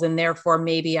walls, and therefore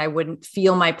maybe I wouldn't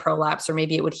feel my prolapse, or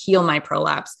maybe it would heal my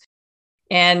prolapse.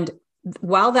 And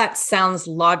while that sounds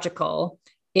logical,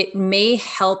 it may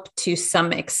help to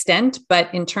some extent,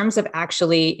 but in terms of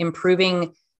actually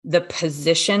improving the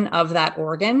position of that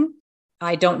organ,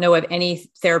 I don't know of any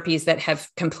therapies that have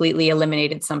completely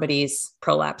eliminated somebody's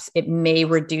prolapse. It may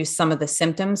reduce some of the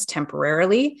symptoms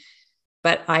temporarily,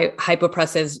 but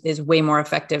hypopress is way more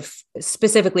effective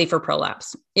specifically for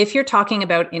prolapse. If you're talking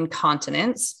about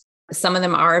incontinence, some of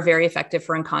them are very effective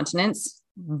for incontinence,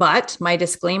 but my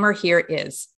disclaimer here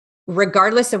is,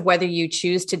 regardless of whether you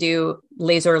choose to do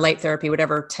laser or light therapy,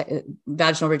 whatever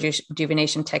vaginal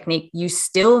rejuvenation technique, you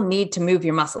still need to move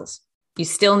your muscles. You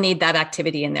still need that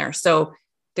activity in there. So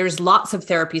there's lots of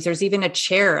therapies. There's even a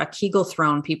chair, a Kegel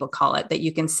throne, people call it, that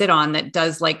you can sit on that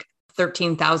does like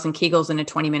 13,000 Kegels in a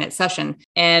 20-minute session.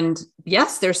 And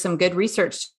yes, there's some good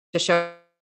research to show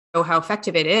how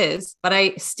effective it is. But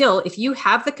if you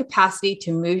have the capacity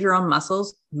to move your own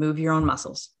muscles, move your own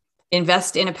muscles.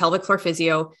 Invest in a pelvic floor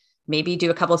physio. maybe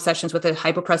do a couple of sessions with a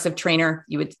hypopressive trainer.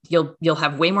 You'll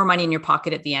have way more money in your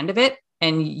pocket at the end of it,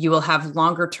 and you will have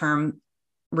longer term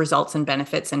results and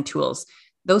benefits and tools.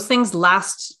 Those things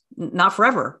last not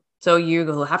forever. So you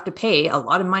will have to pay a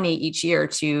lot of money each year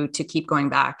to keep going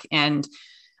back. And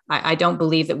I don't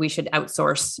believe that we should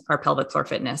outsource our pelvic floor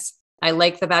fitness. I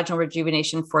like the vaginal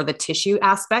rejuvenation for the tissue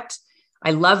aspect.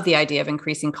 I love the idea of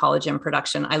increasing collagen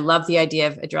production. I love the idea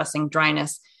of addressing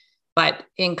dryness. But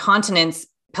in continence,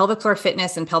 pelvic floor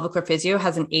fitness and pelvic floor physio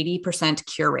has an 80%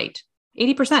 cure rate.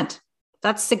 80%.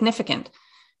 That's significant.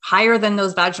 Higher than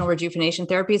those vaginal rejuvenation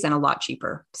therapies and a lot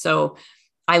cheaper. So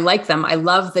I like them. I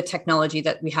love the technology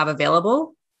that we have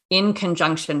available in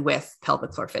conjunction with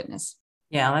pelvic floor fitness.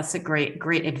 Yeah, that's a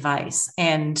great advice.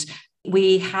 And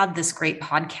we had this great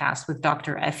podcast with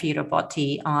Dr. Effie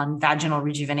Robotti on vaginal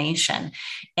rejuvenation.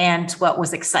 And what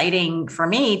was exciting for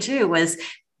me too was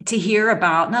to hear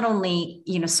about not only,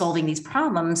 solving these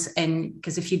problems, and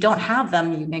because if you don't have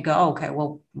them, you may go, oh, okay,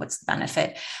 well, what's the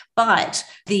benefit? But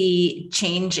the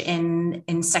change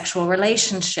in sexual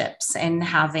relationships and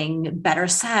having better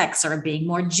sex or being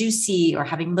more juicy or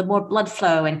having a little more blood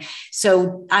flow. And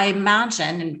so I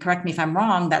imagine, and correct me if I'm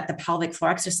wrong, that the pelvic floor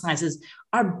exercises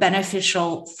are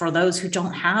beneficial for those who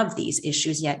don't have these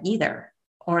issues yet either.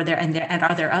 Or are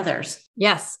there others?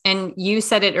 Yes. And you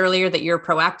said it earlier that you're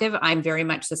proactive. I'm very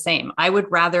much the same. I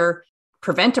would rather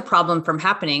prevent a problem from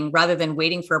happening rather than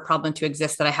waiting for a problem to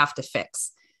exist that I have to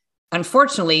fix.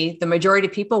 Unfortunately, the majority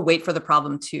of people wait for the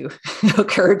problem to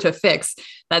occur to fix.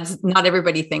 That's not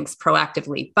everybody thinks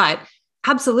proactively, but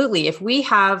absolutely. If we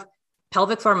have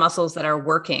pelvic floor muscles that are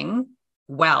working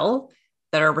well,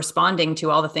 that are responding to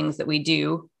all the things that we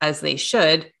do as they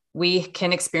should, we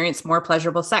can experience more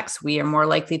pleasurable sex. We are more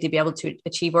likely to be able to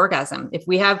achieve orgasm. If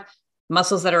we have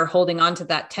muscles that are holding on to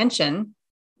that tension,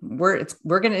 we're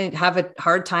going to have a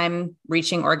hard time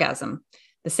reaching orgasm.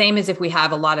 The same as if we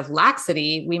have a lot of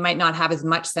laxity, we might not have as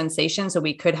much sensation. So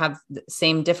we could have the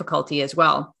same difficulty as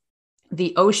well.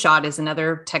 The O-Shot is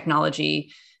another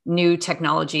new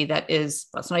technology that is,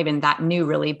 well, it's not even that new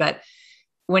really, but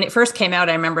when it first came out,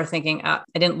 I remember thinking, I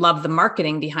didn't love the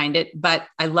marketing behind it, but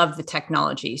I love the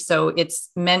technology. So it's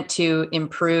meant to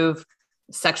improve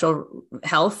sexual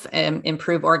health and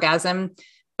improve orgasm.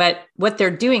 But what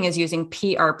they're doing is using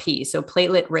PRP, so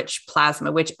platelet-rich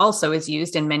plasma, which also is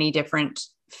used in many different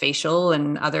facial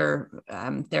and other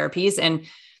therapies. And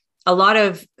a lot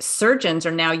of surgeons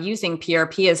are now using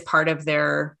PRP as part of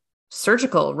their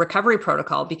surgical recovery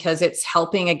protocol because it's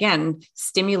helping, again,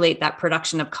 stimulate that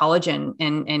production of collagen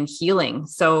and healing.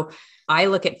 So I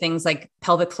look at things like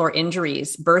pelvic floor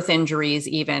injuries, birth injuries,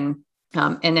 even.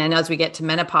 And then as we get to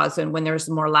menopause and when there's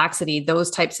more laxity,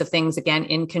 those types of things, again,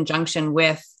 in conjunction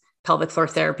with pelvic floor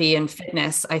therapy and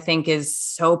fitness, I think is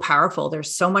so powerful.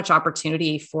 There's so much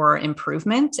opportunity for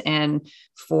improvement and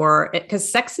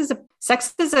because sex is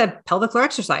a pelvic floor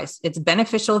exercise. It's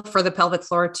beneficial for the pelvic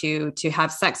floor to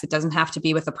have sex. It doesn't have to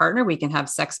be with a partner. We can have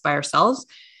sex by ourselves.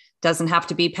 Doesn't have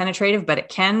to be penetrative, but it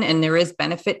can. And there is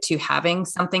benefit to having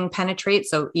something penetrate.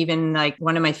 So even like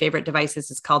one of my favorite devices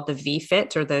is called the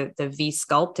V-Fit or the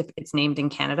V-Sculpt, if it's named in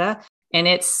Canada. And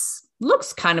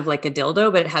looks kind of like a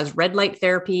dildo, but it has red light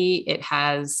therapy. It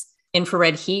has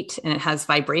infrared heat and it has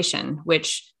vibration,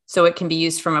 so it can be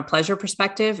used from a pleasure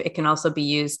perspective. It can also be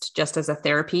used just as a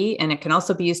therapy, and it can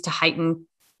also be used to heighten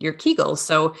your Kegels.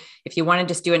 So if you want to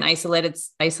just do an isolated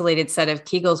set of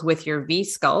Kegels with your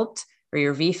V-Sculpt or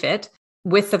your V-Fit,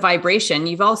 with the vibration,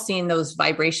 you've all seen those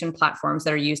vibration platforms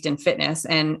that are used in fitness.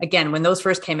 And again, when those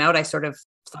first came out, I sort of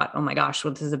thought, oh my gosh,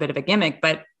 well, this is a bit of a gimmick,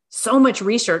 but so much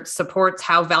research supports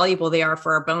how valuable they are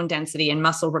for our bone density and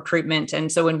muscle recruitment. And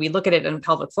so when we look at it in a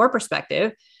pelvic floor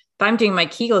perspective, if I'm doing my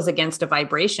Kegels against a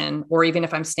vibration, or even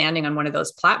if I'm standing on one of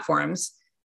those platforms,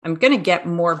 I'm going to get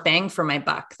more bang for my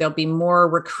buck. There'll be more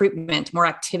recruitment, more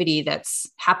activity that's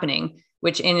happening,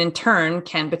 which in turn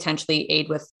can potentially aid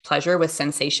with pleasure, with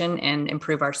sensation, and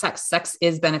improve our sex. Sex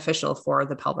is beneficial for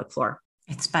the pelvic floor.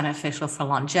 It's beneficial for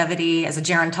longevity. As a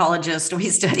gerontologist, we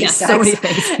study sex. So many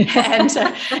things.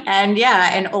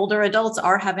 and older adults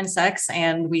are having sex,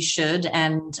 and we should.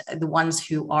 And the ones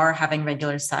who are having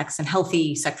regular sex and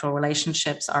healthy sexual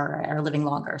relationships are living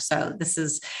longer. So this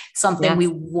is something we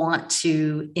want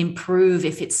to improve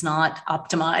if it's not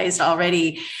optimized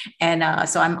already. And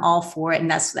so I'm all for it.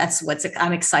 And that's what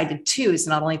I'm excited too. It's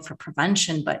not only for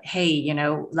prevention, but hey,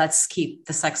 let's keep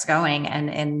the sex going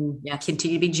and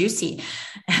continue to be juicy.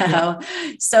 Yeah.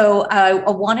 So I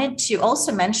wanted to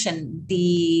also mention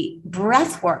the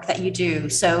breath work that you do.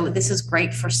 So this is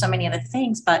great for so many other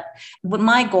things, but what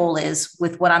my goal is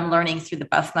with what I'm learning through the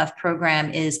Buff Muff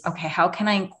program is, okay, how can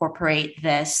I incorporate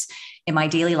this in my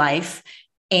daily life?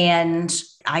 And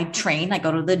I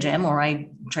go to the gym or I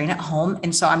train at home.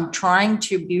 And so I'm trying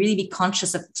to really be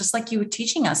conscious of, just like you were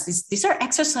teaching us, these are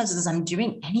exercises I'm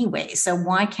doing anyway. So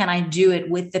why can't I do it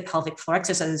with the pelvic floor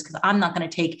exercises? Because I'm not going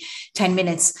to take 10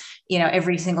 minutes,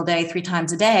 every single day, 3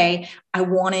 times a day. I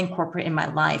want to incorporate in my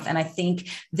life. And I think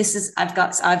I've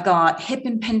got hip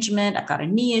impingement, I've got a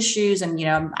knee issues, and,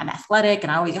 I'm athletic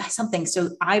and I always have something. So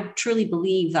I truly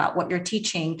believe that what you're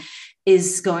teaching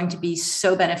is going to be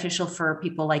so beneficial for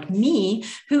people like me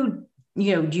who,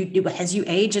 as you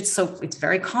age, it's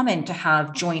very common to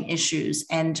have joint issues,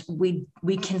 and we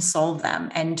can solve them.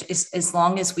 And as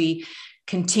long as we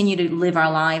continue to live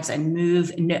our lives and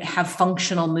move, have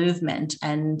functional movement.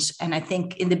 And I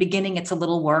think in the beginning, it's a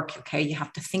little work. Okay. You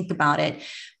have to think about it,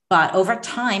 but over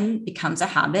time it becomes a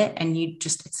habit, and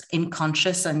it's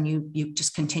unconscious, and you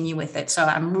just continue with it. So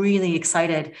I'm really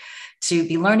excited to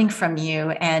be learning from you.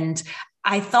 And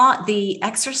I thought the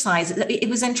exercise, it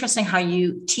was interesting how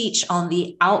you teach on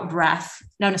the out breath.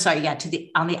 On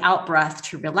the out breath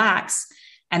to relax.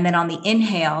 And then on the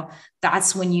inhale,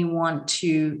 that's when you want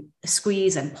to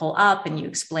squeeze and pull up, and you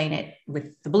explain it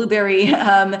with the blueberry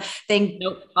thing.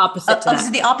 Nope, opposite to that. This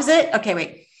is the opposite? Okay,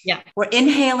 wait. Yeah. We're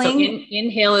inhaling. So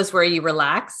inhale is where you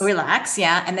relax. Relax,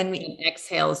 yeah. And then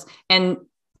exhales. And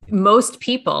most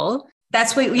people...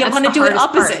 That's what we want to do it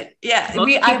opposite. Part. Yeah.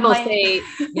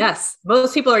 Yes.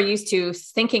 Most people are used to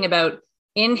thinking about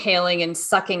inhaling and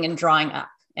sucking and drawing up.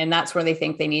 And that's where they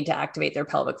think they need to activate their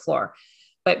pelvic floor.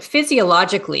 But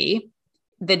physiologically,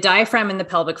 the diaphragm and the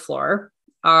pelvic floor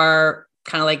are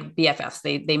kind of like BFFs.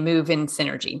 They move in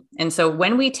synergy. And so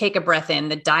when we take a breath in,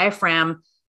 the diaphragm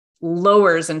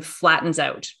lowers and flattens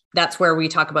out. That's where we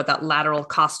talk about that lateral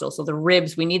costal. So the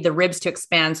ribs, we need the ribs to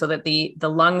expand so that the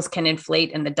lungs can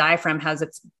inflate and the diaphragm has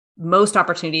its most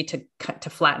opportunity to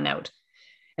flatten out.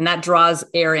 And that draws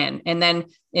air in. And then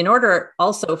in order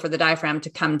also for the diaphragm to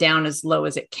come down as low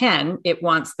as it can, it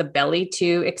wants the belly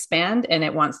to expand and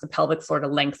it wants the pelvic floor to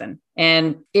lengthen.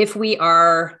 And if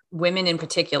women in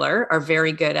particular are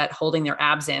very good at holding their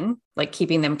abs in, like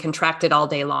keeping them contracted all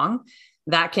day long,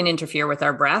 that can interfere with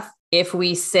our breath. If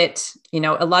we sit, a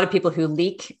lot of people who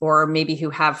leak or maybe who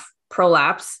have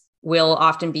prolapse will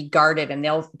often be guarded, and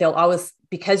they'll always,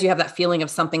 because you have that feeling of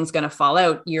something's going to fall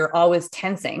out, you're always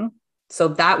tensing. So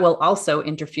that will also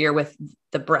interfere with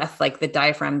the breath, like the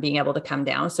diaphragm being able to come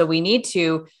down. So we need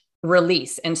to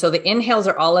release. And so the inhales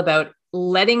are all about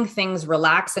letting things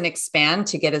relax and expand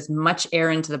to get as much air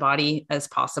into the body as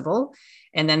possible.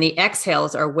 And then the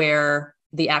exhales are where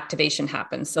the activation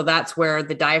happens. So that's where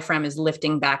the diaphragm is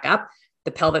lifting back up,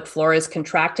 the pelvic floor is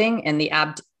contracting, and the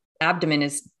abdomen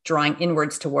is drawing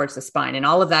inwards towards the spine. And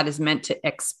all of that is meant to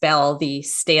expel the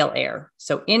stale air.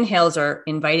 So inhales are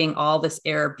inviting all this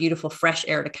air, beautiful fresh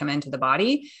air, to come into the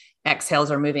body. Exhales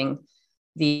are moving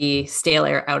the stale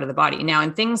air out of the body. Now,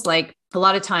 in things like a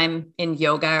lot of time in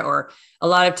yoga, or a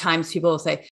lot of times people will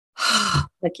say,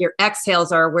 like your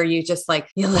exhales are where you just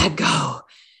you let go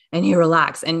and you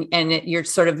relax, and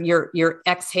you're you're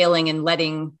exhaling and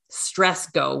letting stress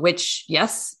go, which,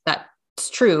 yes, that's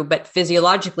true. But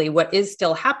physiologically, what is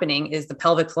still happening is the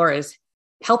pelvic floor is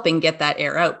helping get that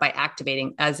air out by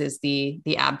activating, as is the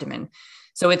abdomen.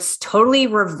 So it's totally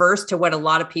reverse to what a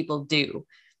lot of people do.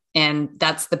 And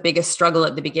that's the biggest struggle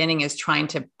at the beginning, is trying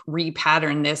to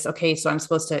repattern this. Okay, so I'm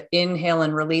supposed to inhale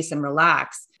and release and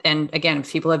relax. And again,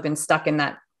 if people have been stuck in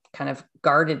that kind of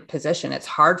guarded position, it's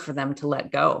hard for them to let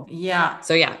go. Yeah.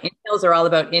 So yeah, inhales are all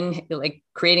about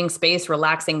creating space,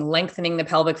 relaxing, lengthening the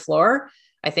pelvic floor.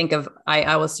 I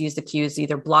always use the cues,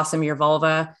 either blossom your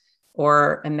vulva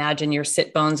or imagine your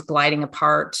sit bones gliding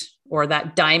apart, or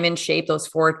that diamond shape, those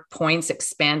 4 points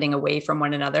expanding away from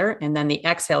one another. And then the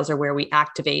exhales are where we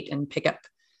activate and pick up.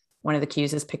 One of the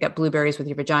cues is pick up blueberries with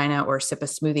your vagina, or sip a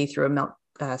smoothie through a milk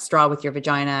straw with your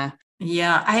vagina.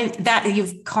 Yeah, that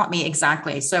you've caught me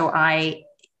exactly. So I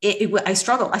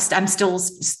struggle. I'm still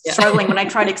struggling when I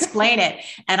try to explain it.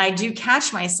 And I do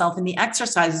catch myself in the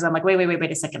exercises. I'm like, wait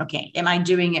a second. Okay. Am I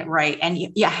doing it right? And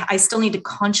yeah, I still need to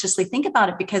consciously think about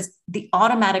it, because the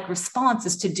automatic response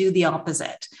is to do the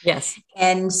opposite. Yes.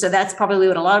 And so that's probably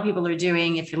what a lot of people are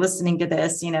doing. If you're listening to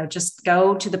this, just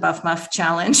go to the Buff Muff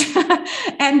challenge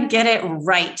and get it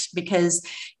right, because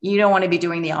you don't want to be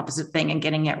doing the opposite thing and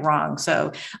getting it wrong.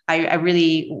 So I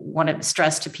really want to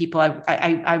stress to people,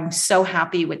 I'm so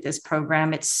happy with this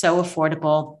program. It's so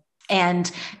affordable.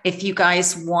 And if you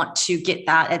guys want to get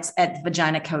that, it's at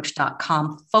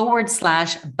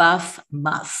vaginacoach.com/buff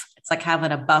muff. It's like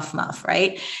having a buff muff,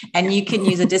 right? And you can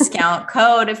use a discount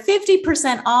code of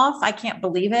 50% off. I can't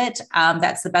believe it.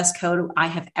 That's the best code I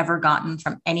have ever gotten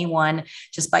from anyone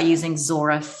just by using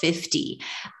Zora50.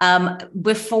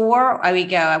 Before we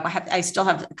go, I still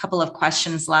have a couple of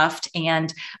questions left.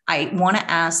 And I want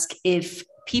to ask, if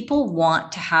people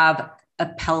want to have a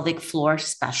pelvic floor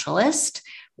specialist,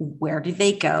 where do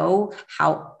they go?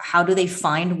 How do they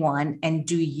find one? And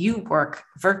do you work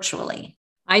virtually?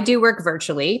 I do work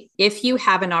virtually. If you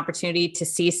have an opportunity to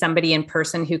see somebody in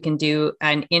person who can do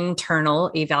an internal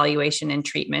evaluation and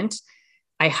treatment,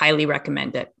 I highly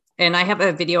recommend it. And I have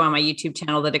a video on my YouTube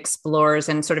channel that explores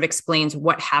and sort of explains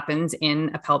what happens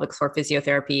in a pelvic floor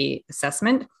physiotherapy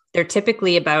assessment. They're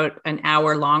typically about an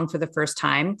hour long for the first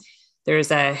time.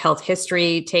 There's a health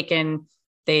history taken.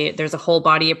 There's a whole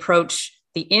body approach.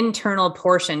 The internal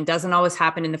portion doesn't always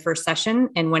happen in the first session.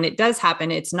 And when it does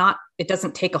happen, it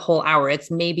doesn't take a whole hour.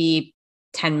 It's maybe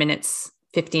 10 minutes,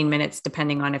 15 minutes,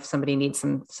 depending on if somebody needs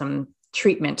some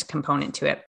treatment component to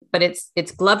it. But it's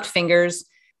gloved fingers.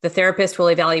 The therapist will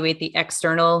evaluate the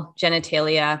external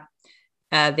genitalia.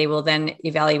 They will then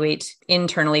evaluate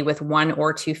internally with 1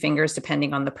 or 2 fingers,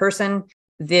 depending on the person.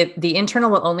 The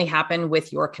internal will only happen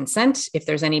with your consent. If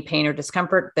there's any pain or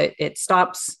discomfort, that it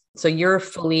stops. So you're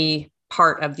fully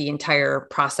part of the entire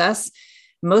process.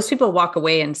 Most people walk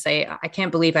away and say, I can't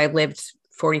believe I lived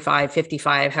 45,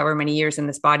 55, however many years in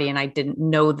this body, and I didn't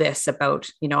know this about,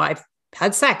 I've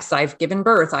had sex, I've given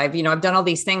birth, I've done all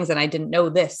these things, and I didn't know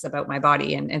this about my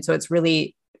body. And so it's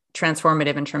really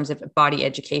transformative in terms of body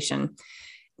education.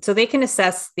 So they can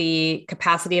assess the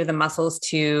capacity of the muscles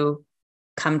to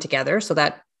come together. So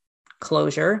that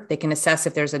closure, they can assess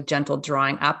if there's a gentle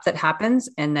drawing up that happens,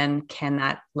 and then can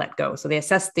that let go. So they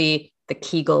assess the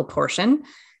Kegel portion.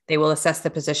 They will assess the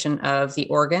position of the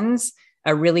organs.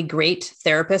 A really great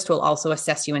therapist will also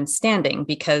assess you in standing,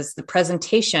 because the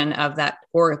presentation of that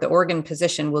or the organ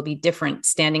position will be different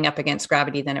standing up against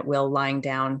gravity than it will lying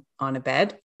down on a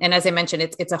bed. And as I mentioned,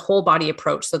 it's a whole body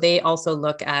approach. So they also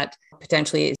look at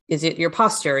potentially, is it your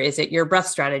posture? Is it your breath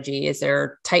strategy? Is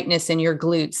there tightness in your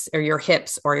glutes or your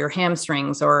hips or your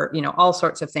hamstrings, or, all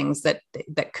sorts of things that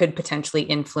could potentially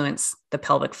influence the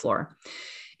pelvic floor.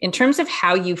 In terms of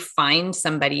how you find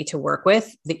somebody to work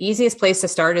with, the easiest place to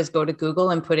start is go to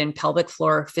Google and put in pelvic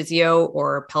floor physio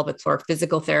or pelvic floor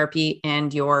physical therapy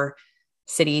and your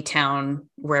city, town,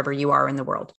 wherever you are in the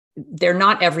world. They're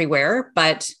not everywhere,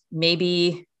 but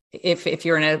maybe if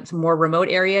you're in a more remote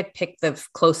area, pick the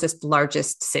closest,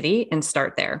 largest city and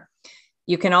start there.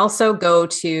 You can also go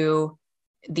to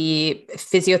the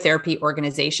physiotherapy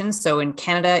organizations. So in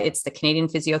Canada, it's the Canadian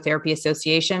Physiotherapy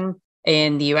Association.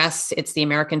 In the US, it's the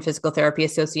American Physical Therapy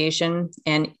Association.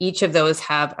 And each of those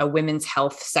have a women's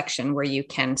health section where you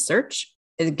can search.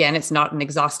 Again, it's not an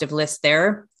exhaustive list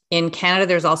there. In Canada,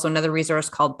 there's also another resource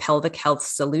called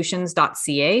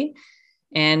pelvichealthsolutions.ca.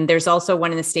 And there's also one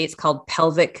in the States called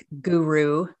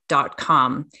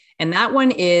pelvicguru.com. And that one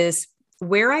is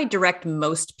where I direct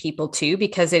most people to,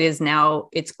 because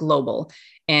it's global.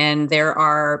 And there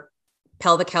are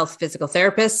pelvic health physical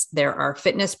therapists, there are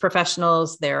fitness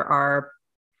professionals, there are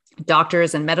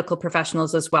doctors and medical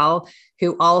professionals as well,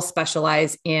 who all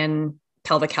specialize in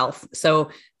pelvic health. So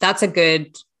that's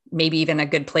maybe even a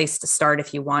good place to start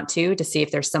if you want to see if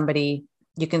there's somebody.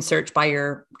 You can search by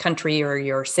your country or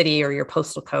your city or your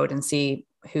postal code and see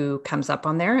who comes up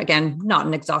on there. Again, not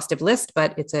an exhaustive list,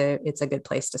 but it's a good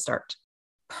place to start.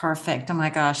 Perfect. Oh my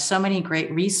gosh, so many great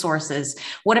resources.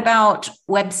 What about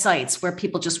websites where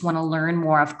people just want to learn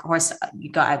more? Of course,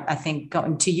 I think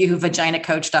going to you,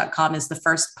 vaginacoach.com is the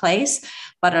first place,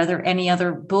 but are there any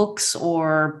other books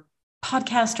or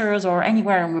podcasters or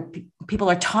anywhere where people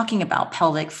are talking about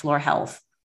pelvic floor health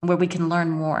where we can learn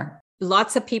more?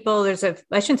 Lots of people, I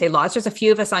shouldn't say lots, there's a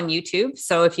few of us on YouTube.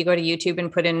 So if you go to YouTube and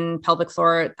put in pelvic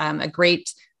floor, a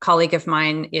great colleague of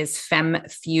mine is Fem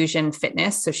Fusion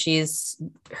Fitness. So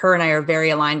her and I are very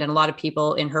aligned, and a lot of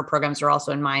people in her programs are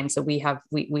also in mine. So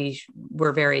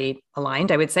we're very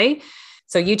aligned, I would say.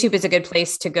 So YouTube is a good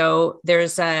place to go.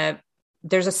 There's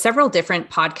several different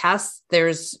podcasts.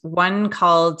 There's one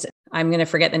called, I'm going to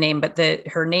forget the name, but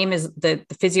her name is the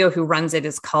physio who runs it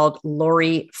is called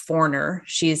Laurie Forner.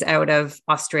 She's out of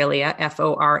Australia,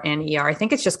 Forner. I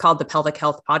think it's just called the Pelvic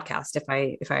Health Podcast, if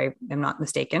I am not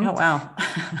mistaken. Oh, wow.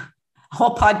 A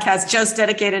whole podcast just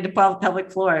dedicated to pelvic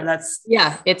floor.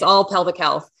 It's all pelvic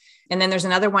health. And then there's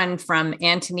another one from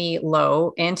Anthony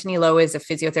Lowe. Anthony Lowe is a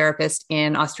physiotherapist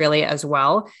in Australia as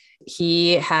well.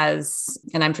 he has,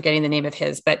 and I'm forgetting the name of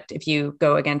his, but if you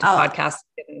go again to podcast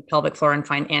pelvic floor and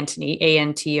find Antony,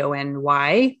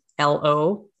 ANTONYLO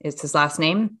is his last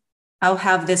name. I'll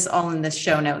have this all in the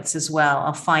show notes as well.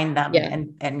 I'll find them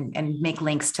and make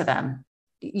links to them.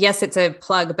 Yes, it's a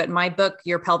plug, but my book,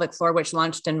 Your Pelvic Floor, which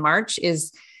launched in March,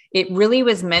 it really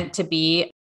was meant to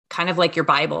be kind of like your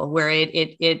Bible, where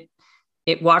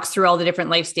it walks through all the different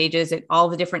life stages, all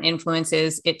the different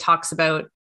influences. It talks about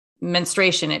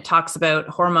menstruation. It talks about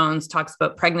hormones, talks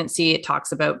about pregnancy. It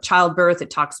talks about childbirth. It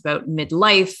talks about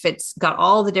midlife. It's got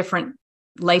all the different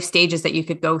life stages that you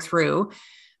could go through.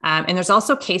 And there's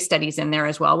also case studies in there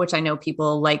as well, which I know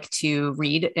people like to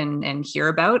read and hear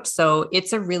about. So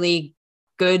it's a really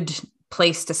good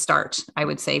place to start, I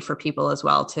would say, for people as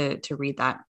well to read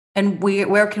that. And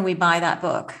where can we buy that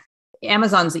book?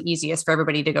 Amazon's the easiest for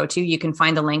everybody to go to. You can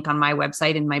find a link on my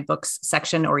website in my books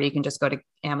section, or you can just go to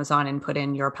Amazon and put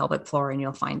in Your Pelvic Floor and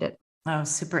you'll find it. Oh,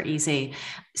 super easy.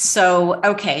 So,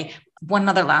 okay. One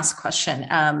other last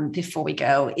question before we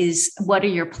go is, what are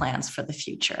your plans for the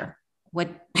future? What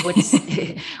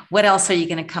else are you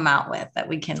going to come out with that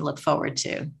we can look forward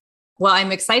to? Well,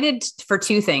 I'm excited for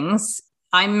two things.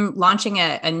 I'm launching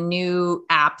a new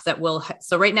app that will,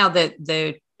 so right now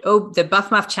the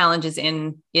Buff Muff Challenge is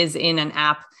in an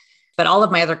app, but all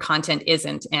of my other content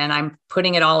isn't. And I'm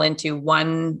putting it all into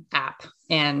one app.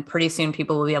 And pretty soon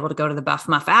people will be able to go to the Buff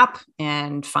Muff app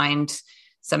and find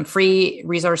some free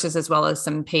resources as well as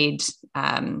some paid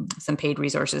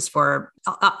resources for,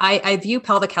 I view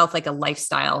pelvic health like a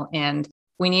lifestyle, and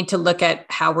we need to look at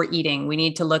how we're eating. We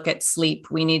need to look at sleep.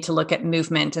 We need to look at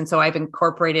movement. And so I've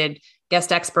incorporated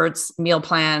guest experts, meal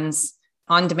plans,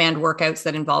 on-demand workouts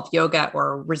that involve yoga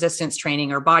or resistance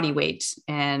training or body weight,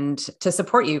 and to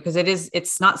support you, because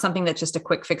it's not something that's just a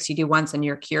quick fix you do once and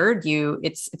you're cured.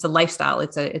 It's a lifestyle.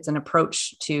 It's an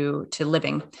approach to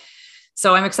living.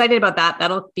 So I'm excited about that.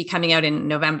 That'll be coming out in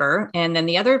November. And then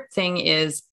the other thing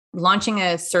is launching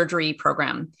a surgery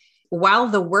program. While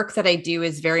the work that I do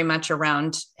is very much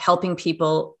around helping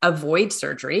people avoid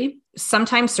surgery,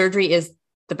 sometimes surgery is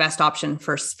the best option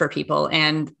for people.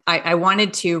 And I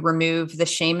wanted to remove the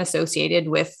shame associated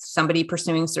with somebody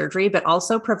pursuing surgery, but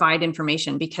also provide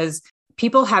information, because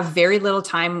people have very little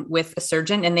time with a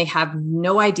surgeon and they have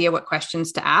no idea what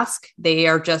questions to ask. They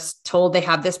are just told they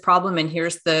have this problem and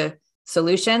here's the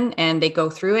solution, and they go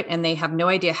through it and they have no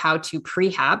idea how to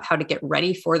prehab, how to get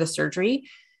ready for the surgery,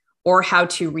 or how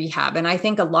to rehab. And I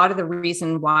think a lot of the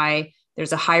reason why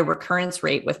there's a high recurrence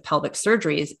rate with pelvic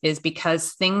surgeries is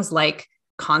because things like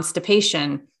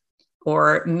constipation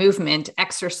or movement,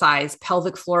 exercise,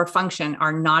 pelvic floor function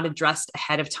are not addressed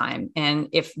ahead of time. And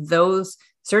if those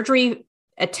surgery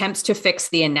attempts to fix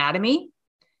the anatomy,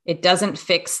 it doesn't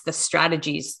fix the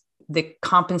strategies, the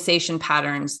compensation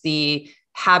patterns, the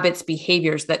habits,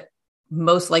 behaviors that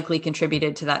most likely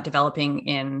contributed to that developing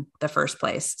in the first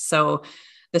place. So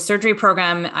the surgery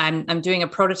program, I'm doing a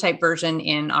prototype version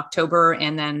in October,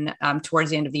 and then towards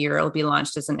the end of the year, it'll be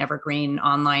launched as an evergreen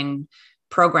online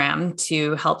program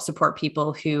to help support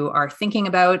people who are thinking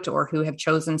about or who have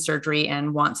chosen surgery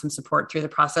and want some support through the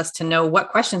process to know what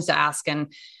questions to ask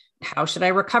and how should I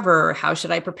recover? How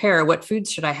should I prepare? What foods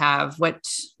should I have?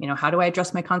 How do I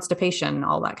address my constipation?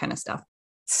 All that kind of stuff.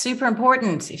 Super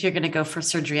important if you're going to go for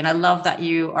surgery. And I love that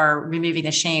you are removing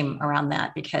the shame around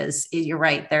that, because you're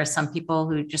right. There are some people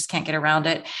who just can't get around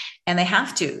it and they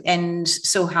have to. And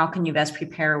so how can you best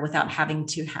prepare without having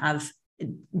to have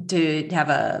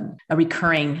a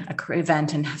recurring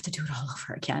event and have to do it all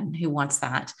over again? Who wants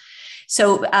that?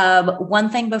 So one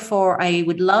thing before I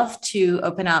would love to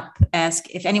open up, ask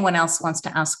if anyone else wants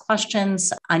to ask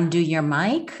questions, undo your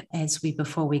mic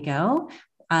before we go.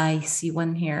 I see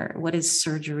one here. What is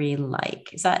surgery like?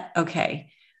 Is that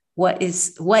okay? What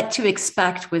to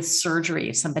expect with surgery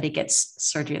if somebody gets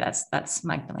surgery? That's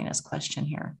Magdalena's question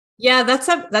here. Yeah, that's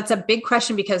a big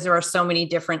question, because there are so many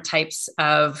different types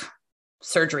of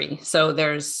surgery. So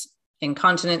there's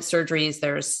incontinence surgeries,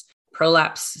 there's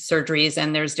prolapse surgeries,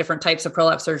 and there's different types of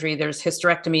prolapse surgery. There's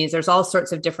hysterectomies. There's all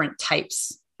sorts of different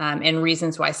types and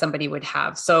reasons why somebody would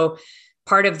have. So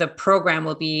part of the program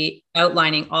will be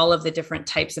outlining all of the different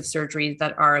types of surgeries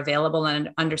that are available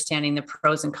and understanding the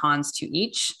pros and cons to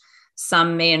each.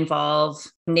 Some may involve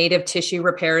native tissue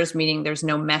repairs, meaning there's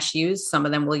no mesh used. Some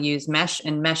of them will use mesh,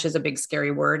 and mesh is a big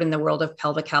scary word in the world of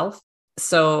pelvic health.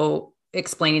 So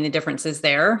explaining the differences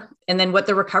there, and then what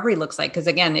the recovery looks like. Because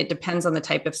again, it depends on the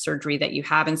type of surgery that you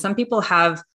have. And some people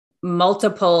have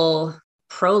multiple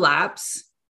prolapse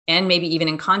and maybe even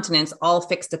incontinence all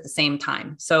fixed at the same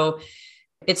time. So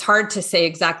it's hard to say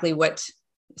exactly what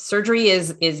surgery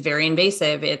is very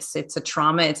invasive. It's a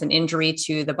trauma, it's an injury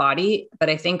to the body. But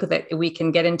I think that we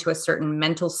can get into a certain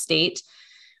mental state.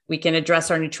 We can address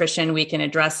our nutrition, we can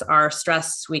address our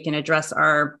stress, we can address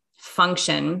our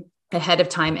function ahead of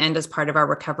time and as part of our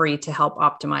recovery to help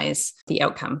optimize the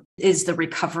outcome. Is the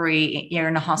recovery, you're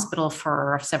in a hospital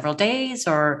for several days,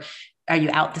 or are you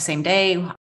out the same day?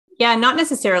 Yeah, not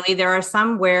necessarily. There are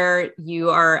some where you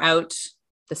are out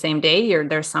the same day, or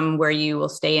there's some where you will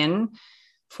stay in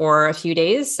for a few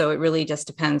days. So it really just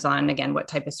depends on, again, what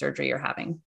type of surgery you're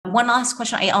having. One last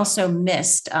question I also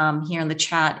missed here in the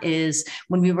chat is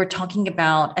when we were talking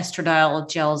about estradiol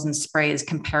gels and sprays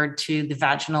compared to the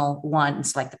vaginal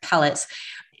ones, like the pellets,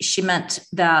 she meant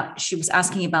that she was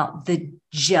asking about the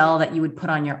gel that you would put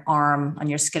on your arm, on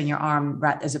your skin, your arm,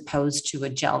 as opposed to a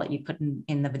gel that you put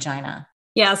in the vagina.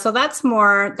 Yeah, so that's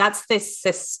the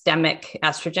systemic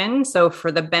estrogen. So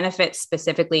for the benefit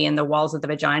specifically in the walls of the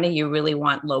vagina, you really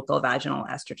want local vaginal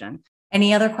estrogen.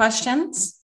 Any other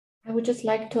questions? I would just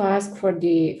like to ask for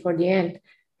the end,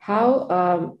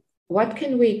 what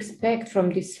can we expect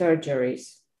from these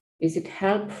surgeries? Is it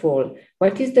helpful?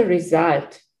 What is the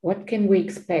result? What can we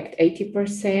expect?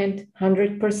 80%,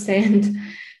 100%?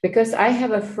 Because I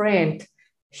have a friend,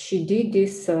 she did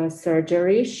this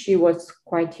surgery. She was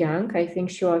quite young. I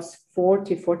think she was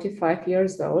 45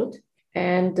 years old.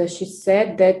 And she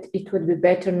said that it would be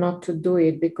better not to do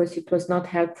it because it was not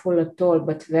helpful at all,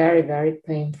 but very, very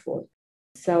painful.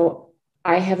 So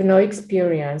I have no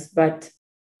experience, but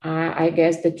I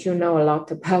guess that you know a lot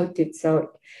about it.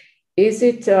 So is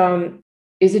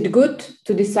it good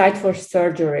to decide for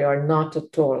surgery or not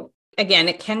at all? Again,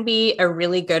 it can be a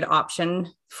really good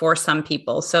option for some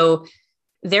people. So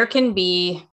there can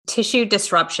be tissue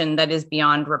disruption that is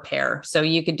beyond repair. So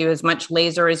you could do as much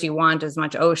laser as you want, as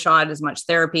much O-shot, as much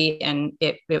therapy, and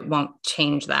it won't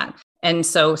change that. And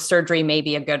so surgery may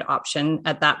be a good option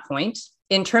at that point.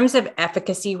 In terms of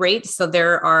efficacy rates, so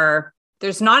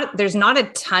there's not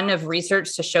a ton of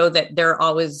research to show that they're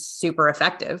always super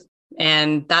effective.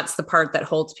 And that's the part that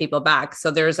holds people back.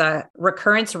 So there's a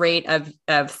recurrence rate of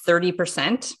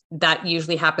 30% that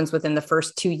usually happens within the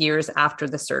first 2 years after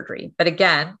the surgery. But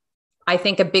again, I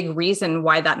think a big reason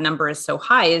why that number is so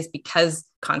high is because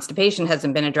constipation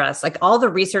hasn't been addressed. Like all the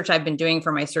research I've been doing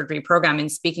for my surgery program and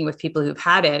speaking with people who've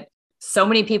had it, so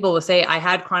many people will say, I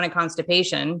had chronic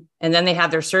constipation, and then they have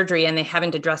their surgery and they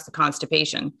haven't addressed the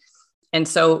constipation. And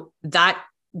so that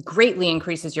greatly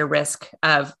increases your risk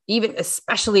of, even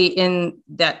especially in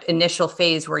that initial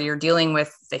phase where you're dealing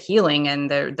with the healing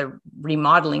and the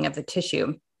remodeling of the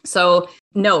tissue. So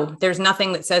no, there's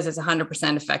nothing that says it's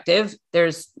 100% effective.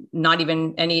 There's not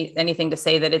even anything to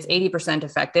say that it's 80%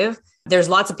 effective. There's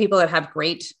lots of people that have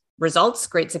great results,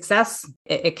 great success.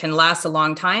 It can last a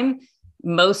long time.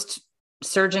 Most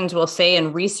surgeons will say,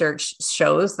 and research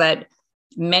shows that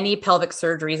many pelvic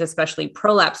surgeries, especially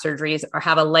prolapse surgeries,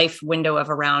 have a life window of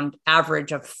around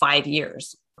average of 5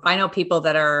 years. I know people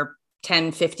that are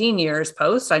 10, 15 years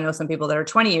post. I know some people that are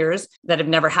 20 years that have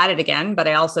never had it again, but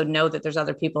I also know that there's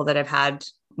other people that have had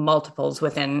multiples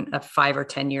within a 5 or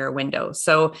 10 year window.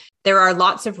 So there are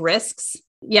lots of risks.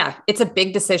 Yeah, it's a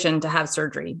big decision to have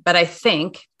surgery. But I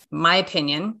think, my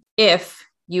opinion, if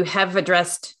you have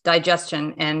addressed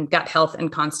digestion and gut health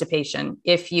and constipation,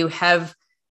 if you have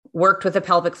worked with a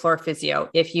pelvic floor physio,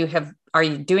 are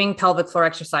you doing pelvic floor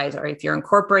exercise, or if you're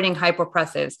incorporating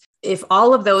hypopressives, if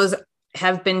all of those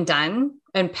have been done,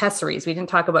 and pessaries, we didn't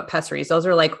talk about pessaries. Those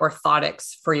are like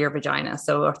orthotics for your vagina.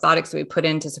 So orthotics that we put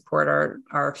in to support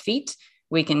our feet,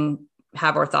 we can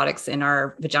have orthotics in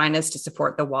our vaginas to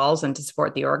support the walls and to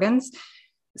support the organs.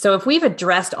 So if we've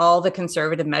addressed all the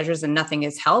conservative measures and nothing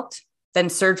has helped, then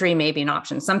surgery may be an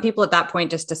option. Some people at that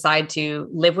point just decide to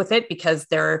live with it because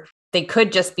they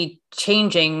could just be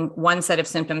changing one set of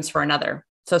symptoms for another.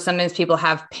 So sometimes people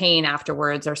have pain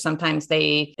afterwards, or sometimes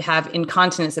they have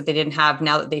incontinence that they didn't have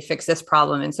now that they fix this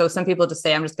problem. And so some people just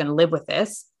say, I'm just going to live with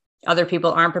this. Other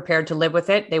people aren't prepared to live with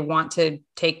it. They want to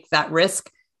take that risk.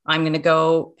 I'm going to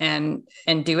go and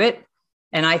do it.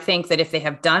 And I think that if they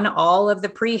have done all of the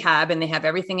prehab and they have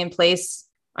everything in place,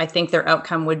 I think their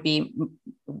outcome would be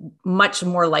much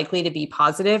more likely to be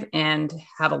positive and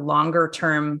have a longer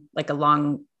term, like a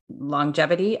long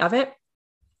longevity of it.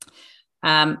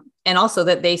 And also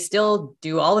that they still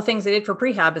do all the things they did for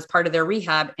prehab as part of their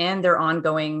rehab and their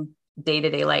ongoing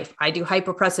day-to-day life. I do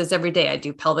hypopressives every day. I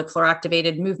do pelvic floor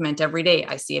activated movement every day.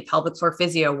 I see a pelvic floor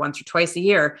physio once or twice a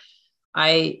year.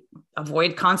 I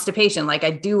avoid constipation. Like I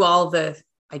do all the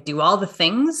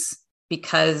things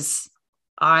because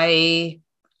I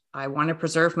want to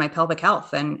preserve my pelvic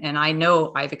health. And I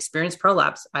know I've experienced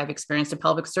prolapse. I've experienced a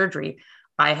pelvic surgery.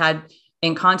 I had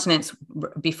incontinence.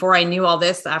 Before I knew all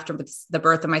this, after the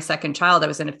birth of my second child, I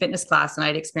was in a fitness class and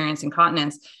I'd experienced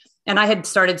incontinence. And I had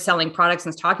started selling products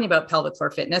and was talking about pelvic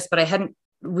floor fitness, but I hadn't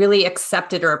really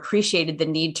accepted or appreciated the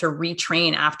need to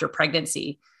retrain after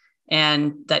pregnancy,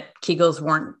 and that Kegels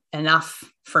weren't enough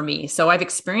for me. So I've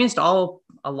experienced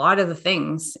a lot of the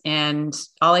things, and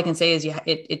all I can say is,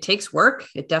 it takes work.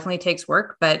 It definitely takes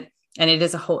work, and it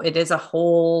is a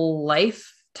whole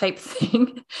life type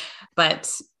thing.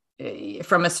 But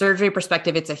from a surgery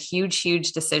perspective, it's a huge,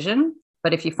 huge decision.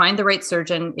 But if you find the right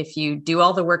surgeon, if you do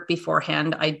all the work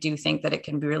beforehand, I do think that it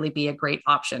can really be a great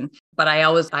option. But I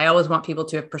always want people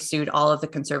to have pursued all of the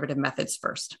conservative methods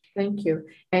first. Thank you.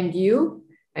 And you,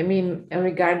 I mean,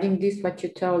 regarding this, what you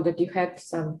told that you had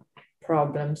some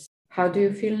problems, how do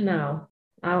you feel now?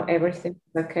 Now everything's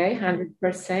okay,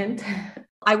 100%?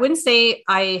 I wouldn't say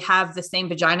I have the same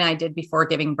vagina I did before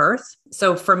giving birth.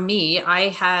 So for me,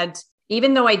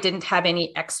 even though I didn't have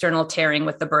any external tearing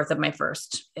with the birth of my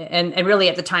first, and really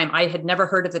at the time, I had never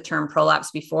heard of the term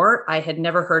prolapse before. I had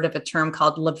never heard of a term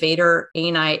called levator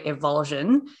ani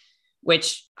avulsion,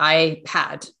 which I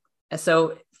had.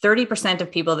 So 30%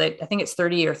 of people I think it's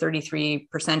 30 or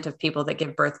 33% of people that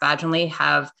give birth vaginally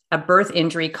have a birth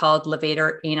injury called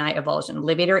levator ani avulsion.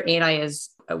 Levator ani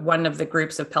is one of the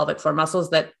groups of pelvic floor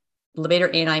muscles that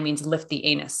levator ani means lift the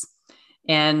anus.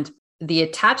 And the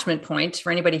attachment point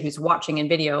for anybody who's watching in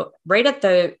video, right at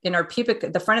the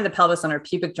front of the pelvis on our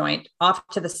pubic joint, off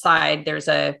to the side, there's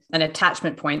an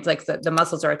attachment point, like the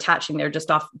muscles are attaching there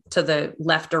just off to the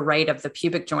left or right of the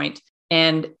pubic joint.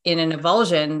 And in an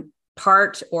avulsion,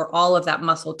 part or all of that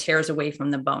muscle tears away from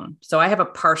the bone. So I have a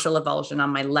partial avulsion on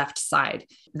my left side.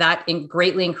 That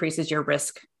greatly increases your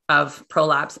risk of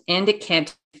prolapse, and it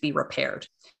can't be repaired.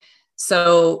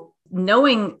 So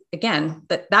knowing, again,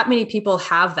 that many people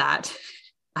have that,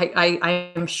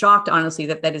 I am shocked, honestly,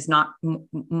 that is not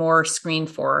more screened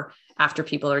for after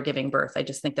people are giving birth. I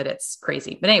just think that it's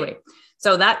crazy. But anyway,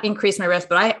 so that increased my risk,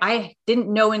 but I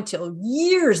didn't know until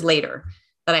years later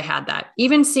that I had that.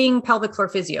 Even seeing pelvic floor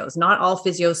physios, not all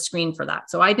physios screen for that.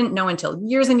 So I didn't know until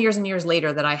years and years and years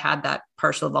later that I had that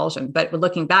partial avulsion. But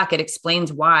looking back, it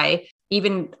explains why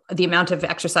even the amount of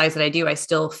exercise that I do, I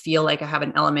still feel like I have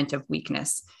an element of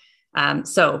weakness.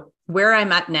 So where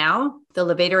I'm at now, the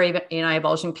levator ani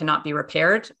avulsion cannot be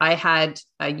repaired. I had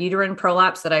a uterine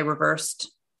prolapse that I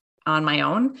reversed on my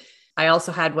own. I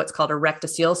also had what's called a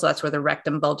rectocele. So that's where the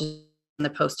rectum bulges in the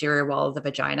posterior wall of the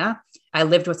vagina. I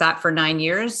lived with that for 9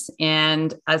 years.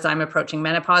 And as I'm approaching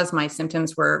menopause, my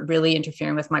symptoms were really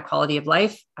interfering with my quality of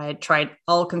life. I had tried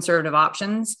all conservative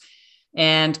options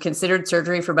and considered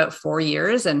surgery for about 4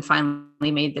 years, and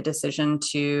finally made the decision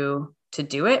to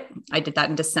do it. I did that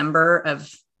in December of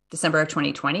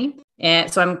 2020.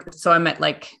 And so I'm at,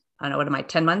 like, I don't know, what am I,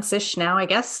 10 months ish now, I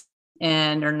guess,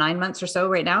 or 9 months or so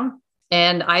right now.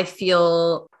 And I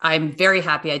feel I'm very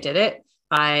happy I did it.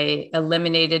 I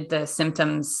eliminated the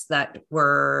symptoms that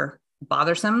were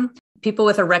bothersome. People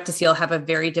with a rectocele have a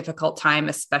very difficult time,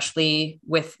 especially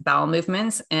with bowel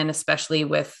movements, and especially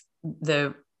with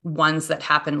the ones that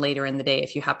happen later in the day,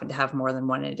 if you happen to have more than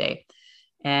one in a day.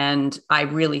 And I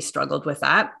really struggled with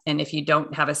that. And if you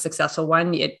don't have a successful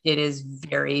one, it is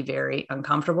very, very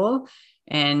uncomfortable.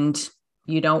 And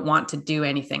you don't want to do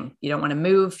anything. You don't want to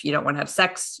move. You don't want to have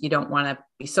sex. You don't want to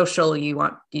be social. You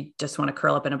just want to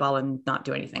curl up in a ball and not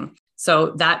do anything.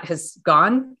 So that has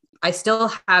gone. I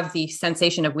still have the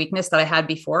sensation of weakness that I had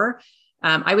before.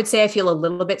 I would say I feel a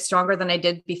little bit stronger than I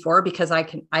did before, because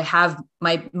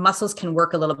my muscles can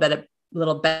work a little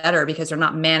better because they're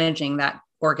not managing that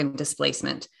organ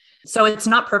displacement. So it's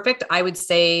not perfect. I would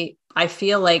say I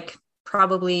feel like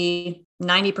probably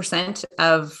 90%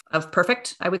 of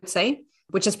perfect, I would say,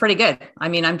 which is pretty good. I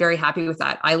mean, I'm very happy with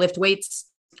that. I lift weights.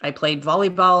 I played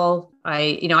volleyball.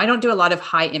 I don't do a lot of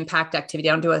high impact activity.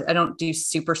 I don't do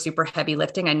super, super heavy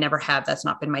lifting. I never have. That's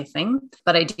not been my thing,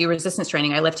 but I do resistance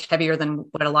training. I lift heavier than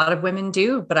what a lot of women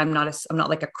do, but I'm not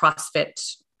like a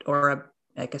CrossFit or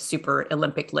a super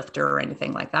Olympic lifter or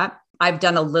anything like that. I've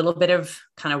done a little bit of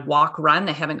kind of walk run.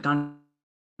 I haven't gone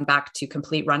back to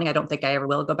complete running. I don't think I ever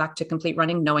will go back to complete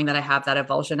running, knowing that I have that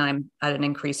avulsion. I'm at an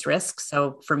increased risk.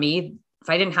 So for me, if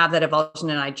I didn't have that avulsion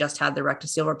and I just had the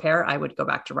rectocele repair, I would go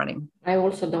back to running. I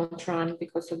also don't run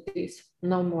because of this.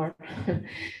 No more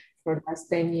for the last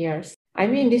 10 years. I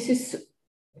mean, this is,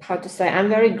 how to say, I'm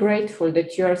very grateful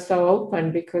that you are so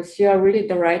open, because you are really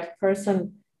the right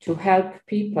person to help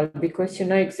people, because you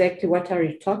know exactly what are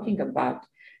you talking about.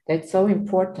 That's so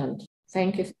important.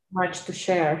 Thank you so much to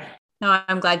share. No,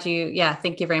 I'm glad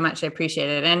thank you very much. I appreciate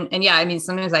it. And yeah, I mean,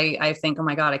 sometimes I think, oh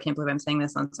my God, I can't believe I'm saying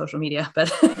this on social media,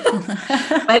 but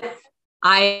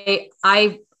I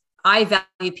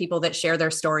value people that share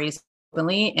their stories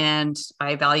openly, and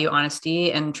I value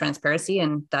honesty and transparency,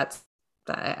 and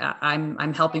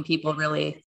I'm helping people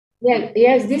really. Yeah,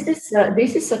 yes,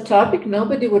 this is a topic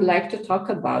nobody would like to talk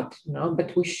about,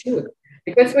 but we should,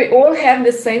 because we all have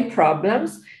the same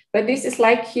problems, but this is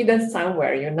like hidden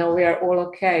somewhere, we are all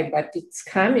okay, but it's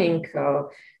coming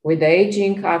with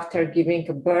aging, after giving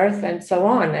a birth and so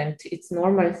on, and it's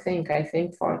normal thing, I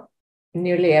think, for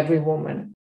nearly every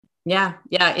woman. Yeah,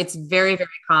 it's very, very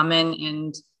common,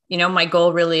 and my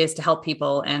goal really is to help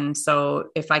people, and so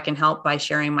if I can help by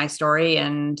sharing my story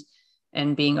and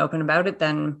being open about it,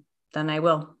 then I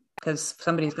will, because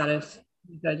somebody's got to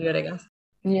do it, I guess.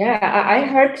 Yeah, I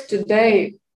heard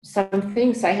today some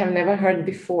things I have never heard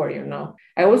before,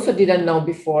 I also didn't know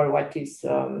before what is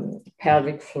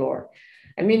pelvic floor.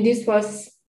 I mean, this was,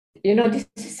 this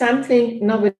is something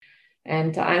nobody,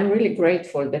 and I'm really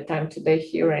grateful that I'm today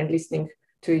here and listening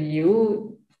to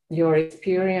you, your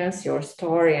experience, your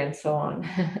story, and so on.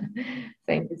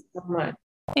 Thank you so much.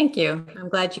 Thank you. I'm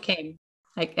glad you came.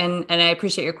 And I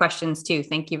appreciate your questions too.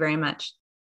 Thank you very much.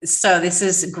 So this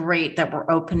is great that we're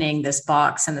opening this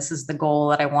box, and this is the goal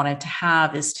that I wanted to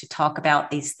have, is to talk about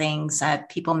these things that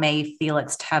people may feel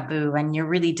it's taboo, and you're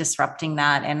really disrupting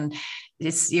that, and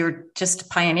you're just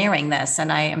pioneering this,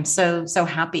 and I am so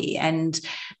happy. And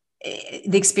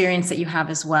the experience that you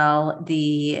have as well,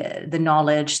 the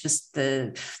knowledge,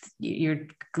 you're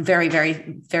very,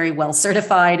 very, very well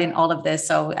certified in all of this.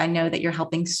 So I know that you're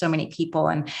helping so many people,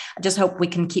 and I just hope we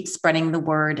can keep spreading the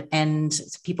word and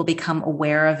people become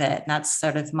aware of it. And that's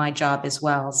sort of my job as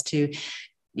well, is to,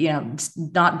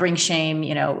 not bring shame,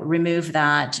 remove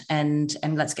that, and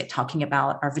let's get talking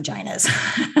about our vaginas.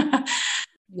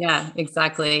 Yeah,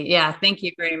 exactly. Yeah. Thank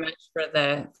you very much for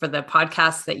the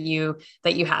podcast that you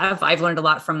have. I've learned a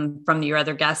lot from your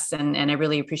other guests, and I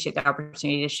really appreciate the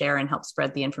opportunity to share and help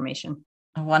spread the information.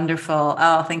 Wonderful.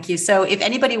 Oh, thank you. So if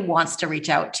anybody wants to reach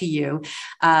out to you,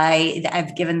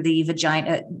 I've given the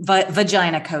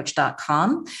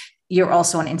vaginacoach.com. You're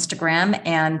also on Instagram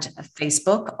and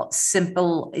Facebook.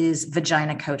 Simple is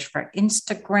Vagina Coach for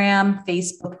Instagram,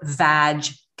 Facebook, Vag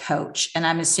Coach. And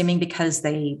I'm assuming because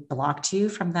they blocked you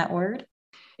from that word?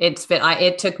 It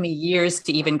took me years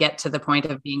to even get to the point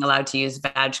of being allowed to use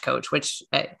Vag Coach, which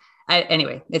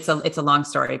anyway, it's a long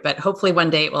story, but hopefully one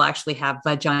day it will actually have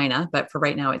vagina, but for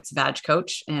right now it's Vag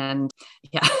Coach. And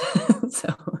yeah,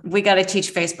 so we got to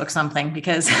teach Facebook something,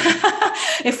 because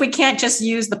if we can't just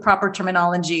use the proper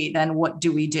terminology, then what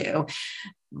do we do?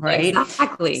 Right.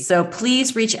 Exactly. So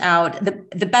please reach out.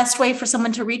 The best way for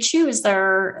someone to reach you, is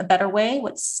there a better way?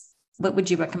 What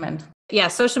would you recommend? Yeah.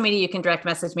 Social media, you can direct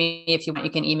message me if you want.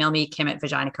 You can email me,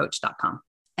 kim@vaginacoach.com.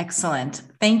 Excellent.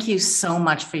 Thank you so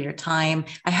much for your time.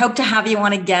 I hope to have you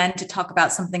on again to talk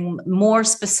about something more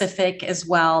specific as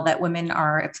well that women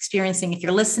are experiencing. If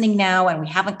you're listening now and we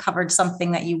haven't covered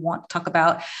something that you want to talk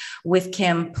about with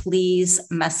Kim, please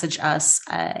message us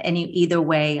either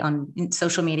way on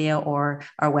social media or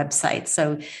our website.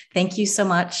 So thank you so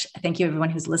much. Thank you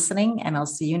everyone who's listening, and I'll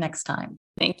see you next time.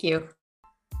 Thank you.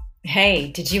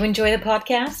 Hey, did you enjoy the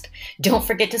podcast? Don't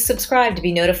forget to subscribe to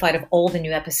be notified of all the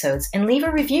new episodes, and leave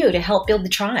a review to help build the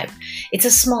tribe. It's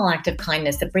a small act of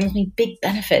kindness that brings me big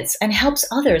benefits and helps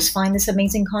others find this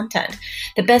amazing content.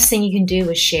 The best thing you can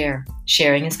do is share.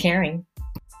 Sharing is caring.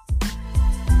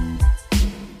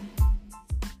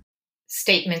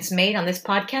 Statements made on this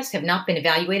podcast have not been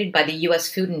evaluated by the U.S.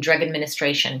 Food and Drug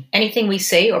Administration. Anything we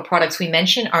say or products we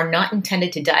mention are not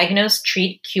intended to diagnose,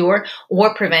 treat, cure,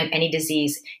 or prevent any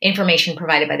disease. Information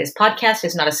provided by this podcast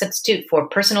is not a substitute for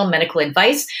personal medical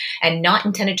advice and not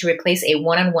intended to replace a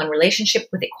one-on-one relationship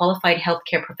with a qualified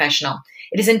healthcare professional.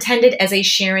 It is intended as a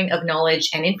sharing of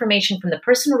knowledge and information from the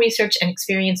personal research and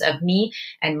experience of me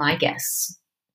and my guests.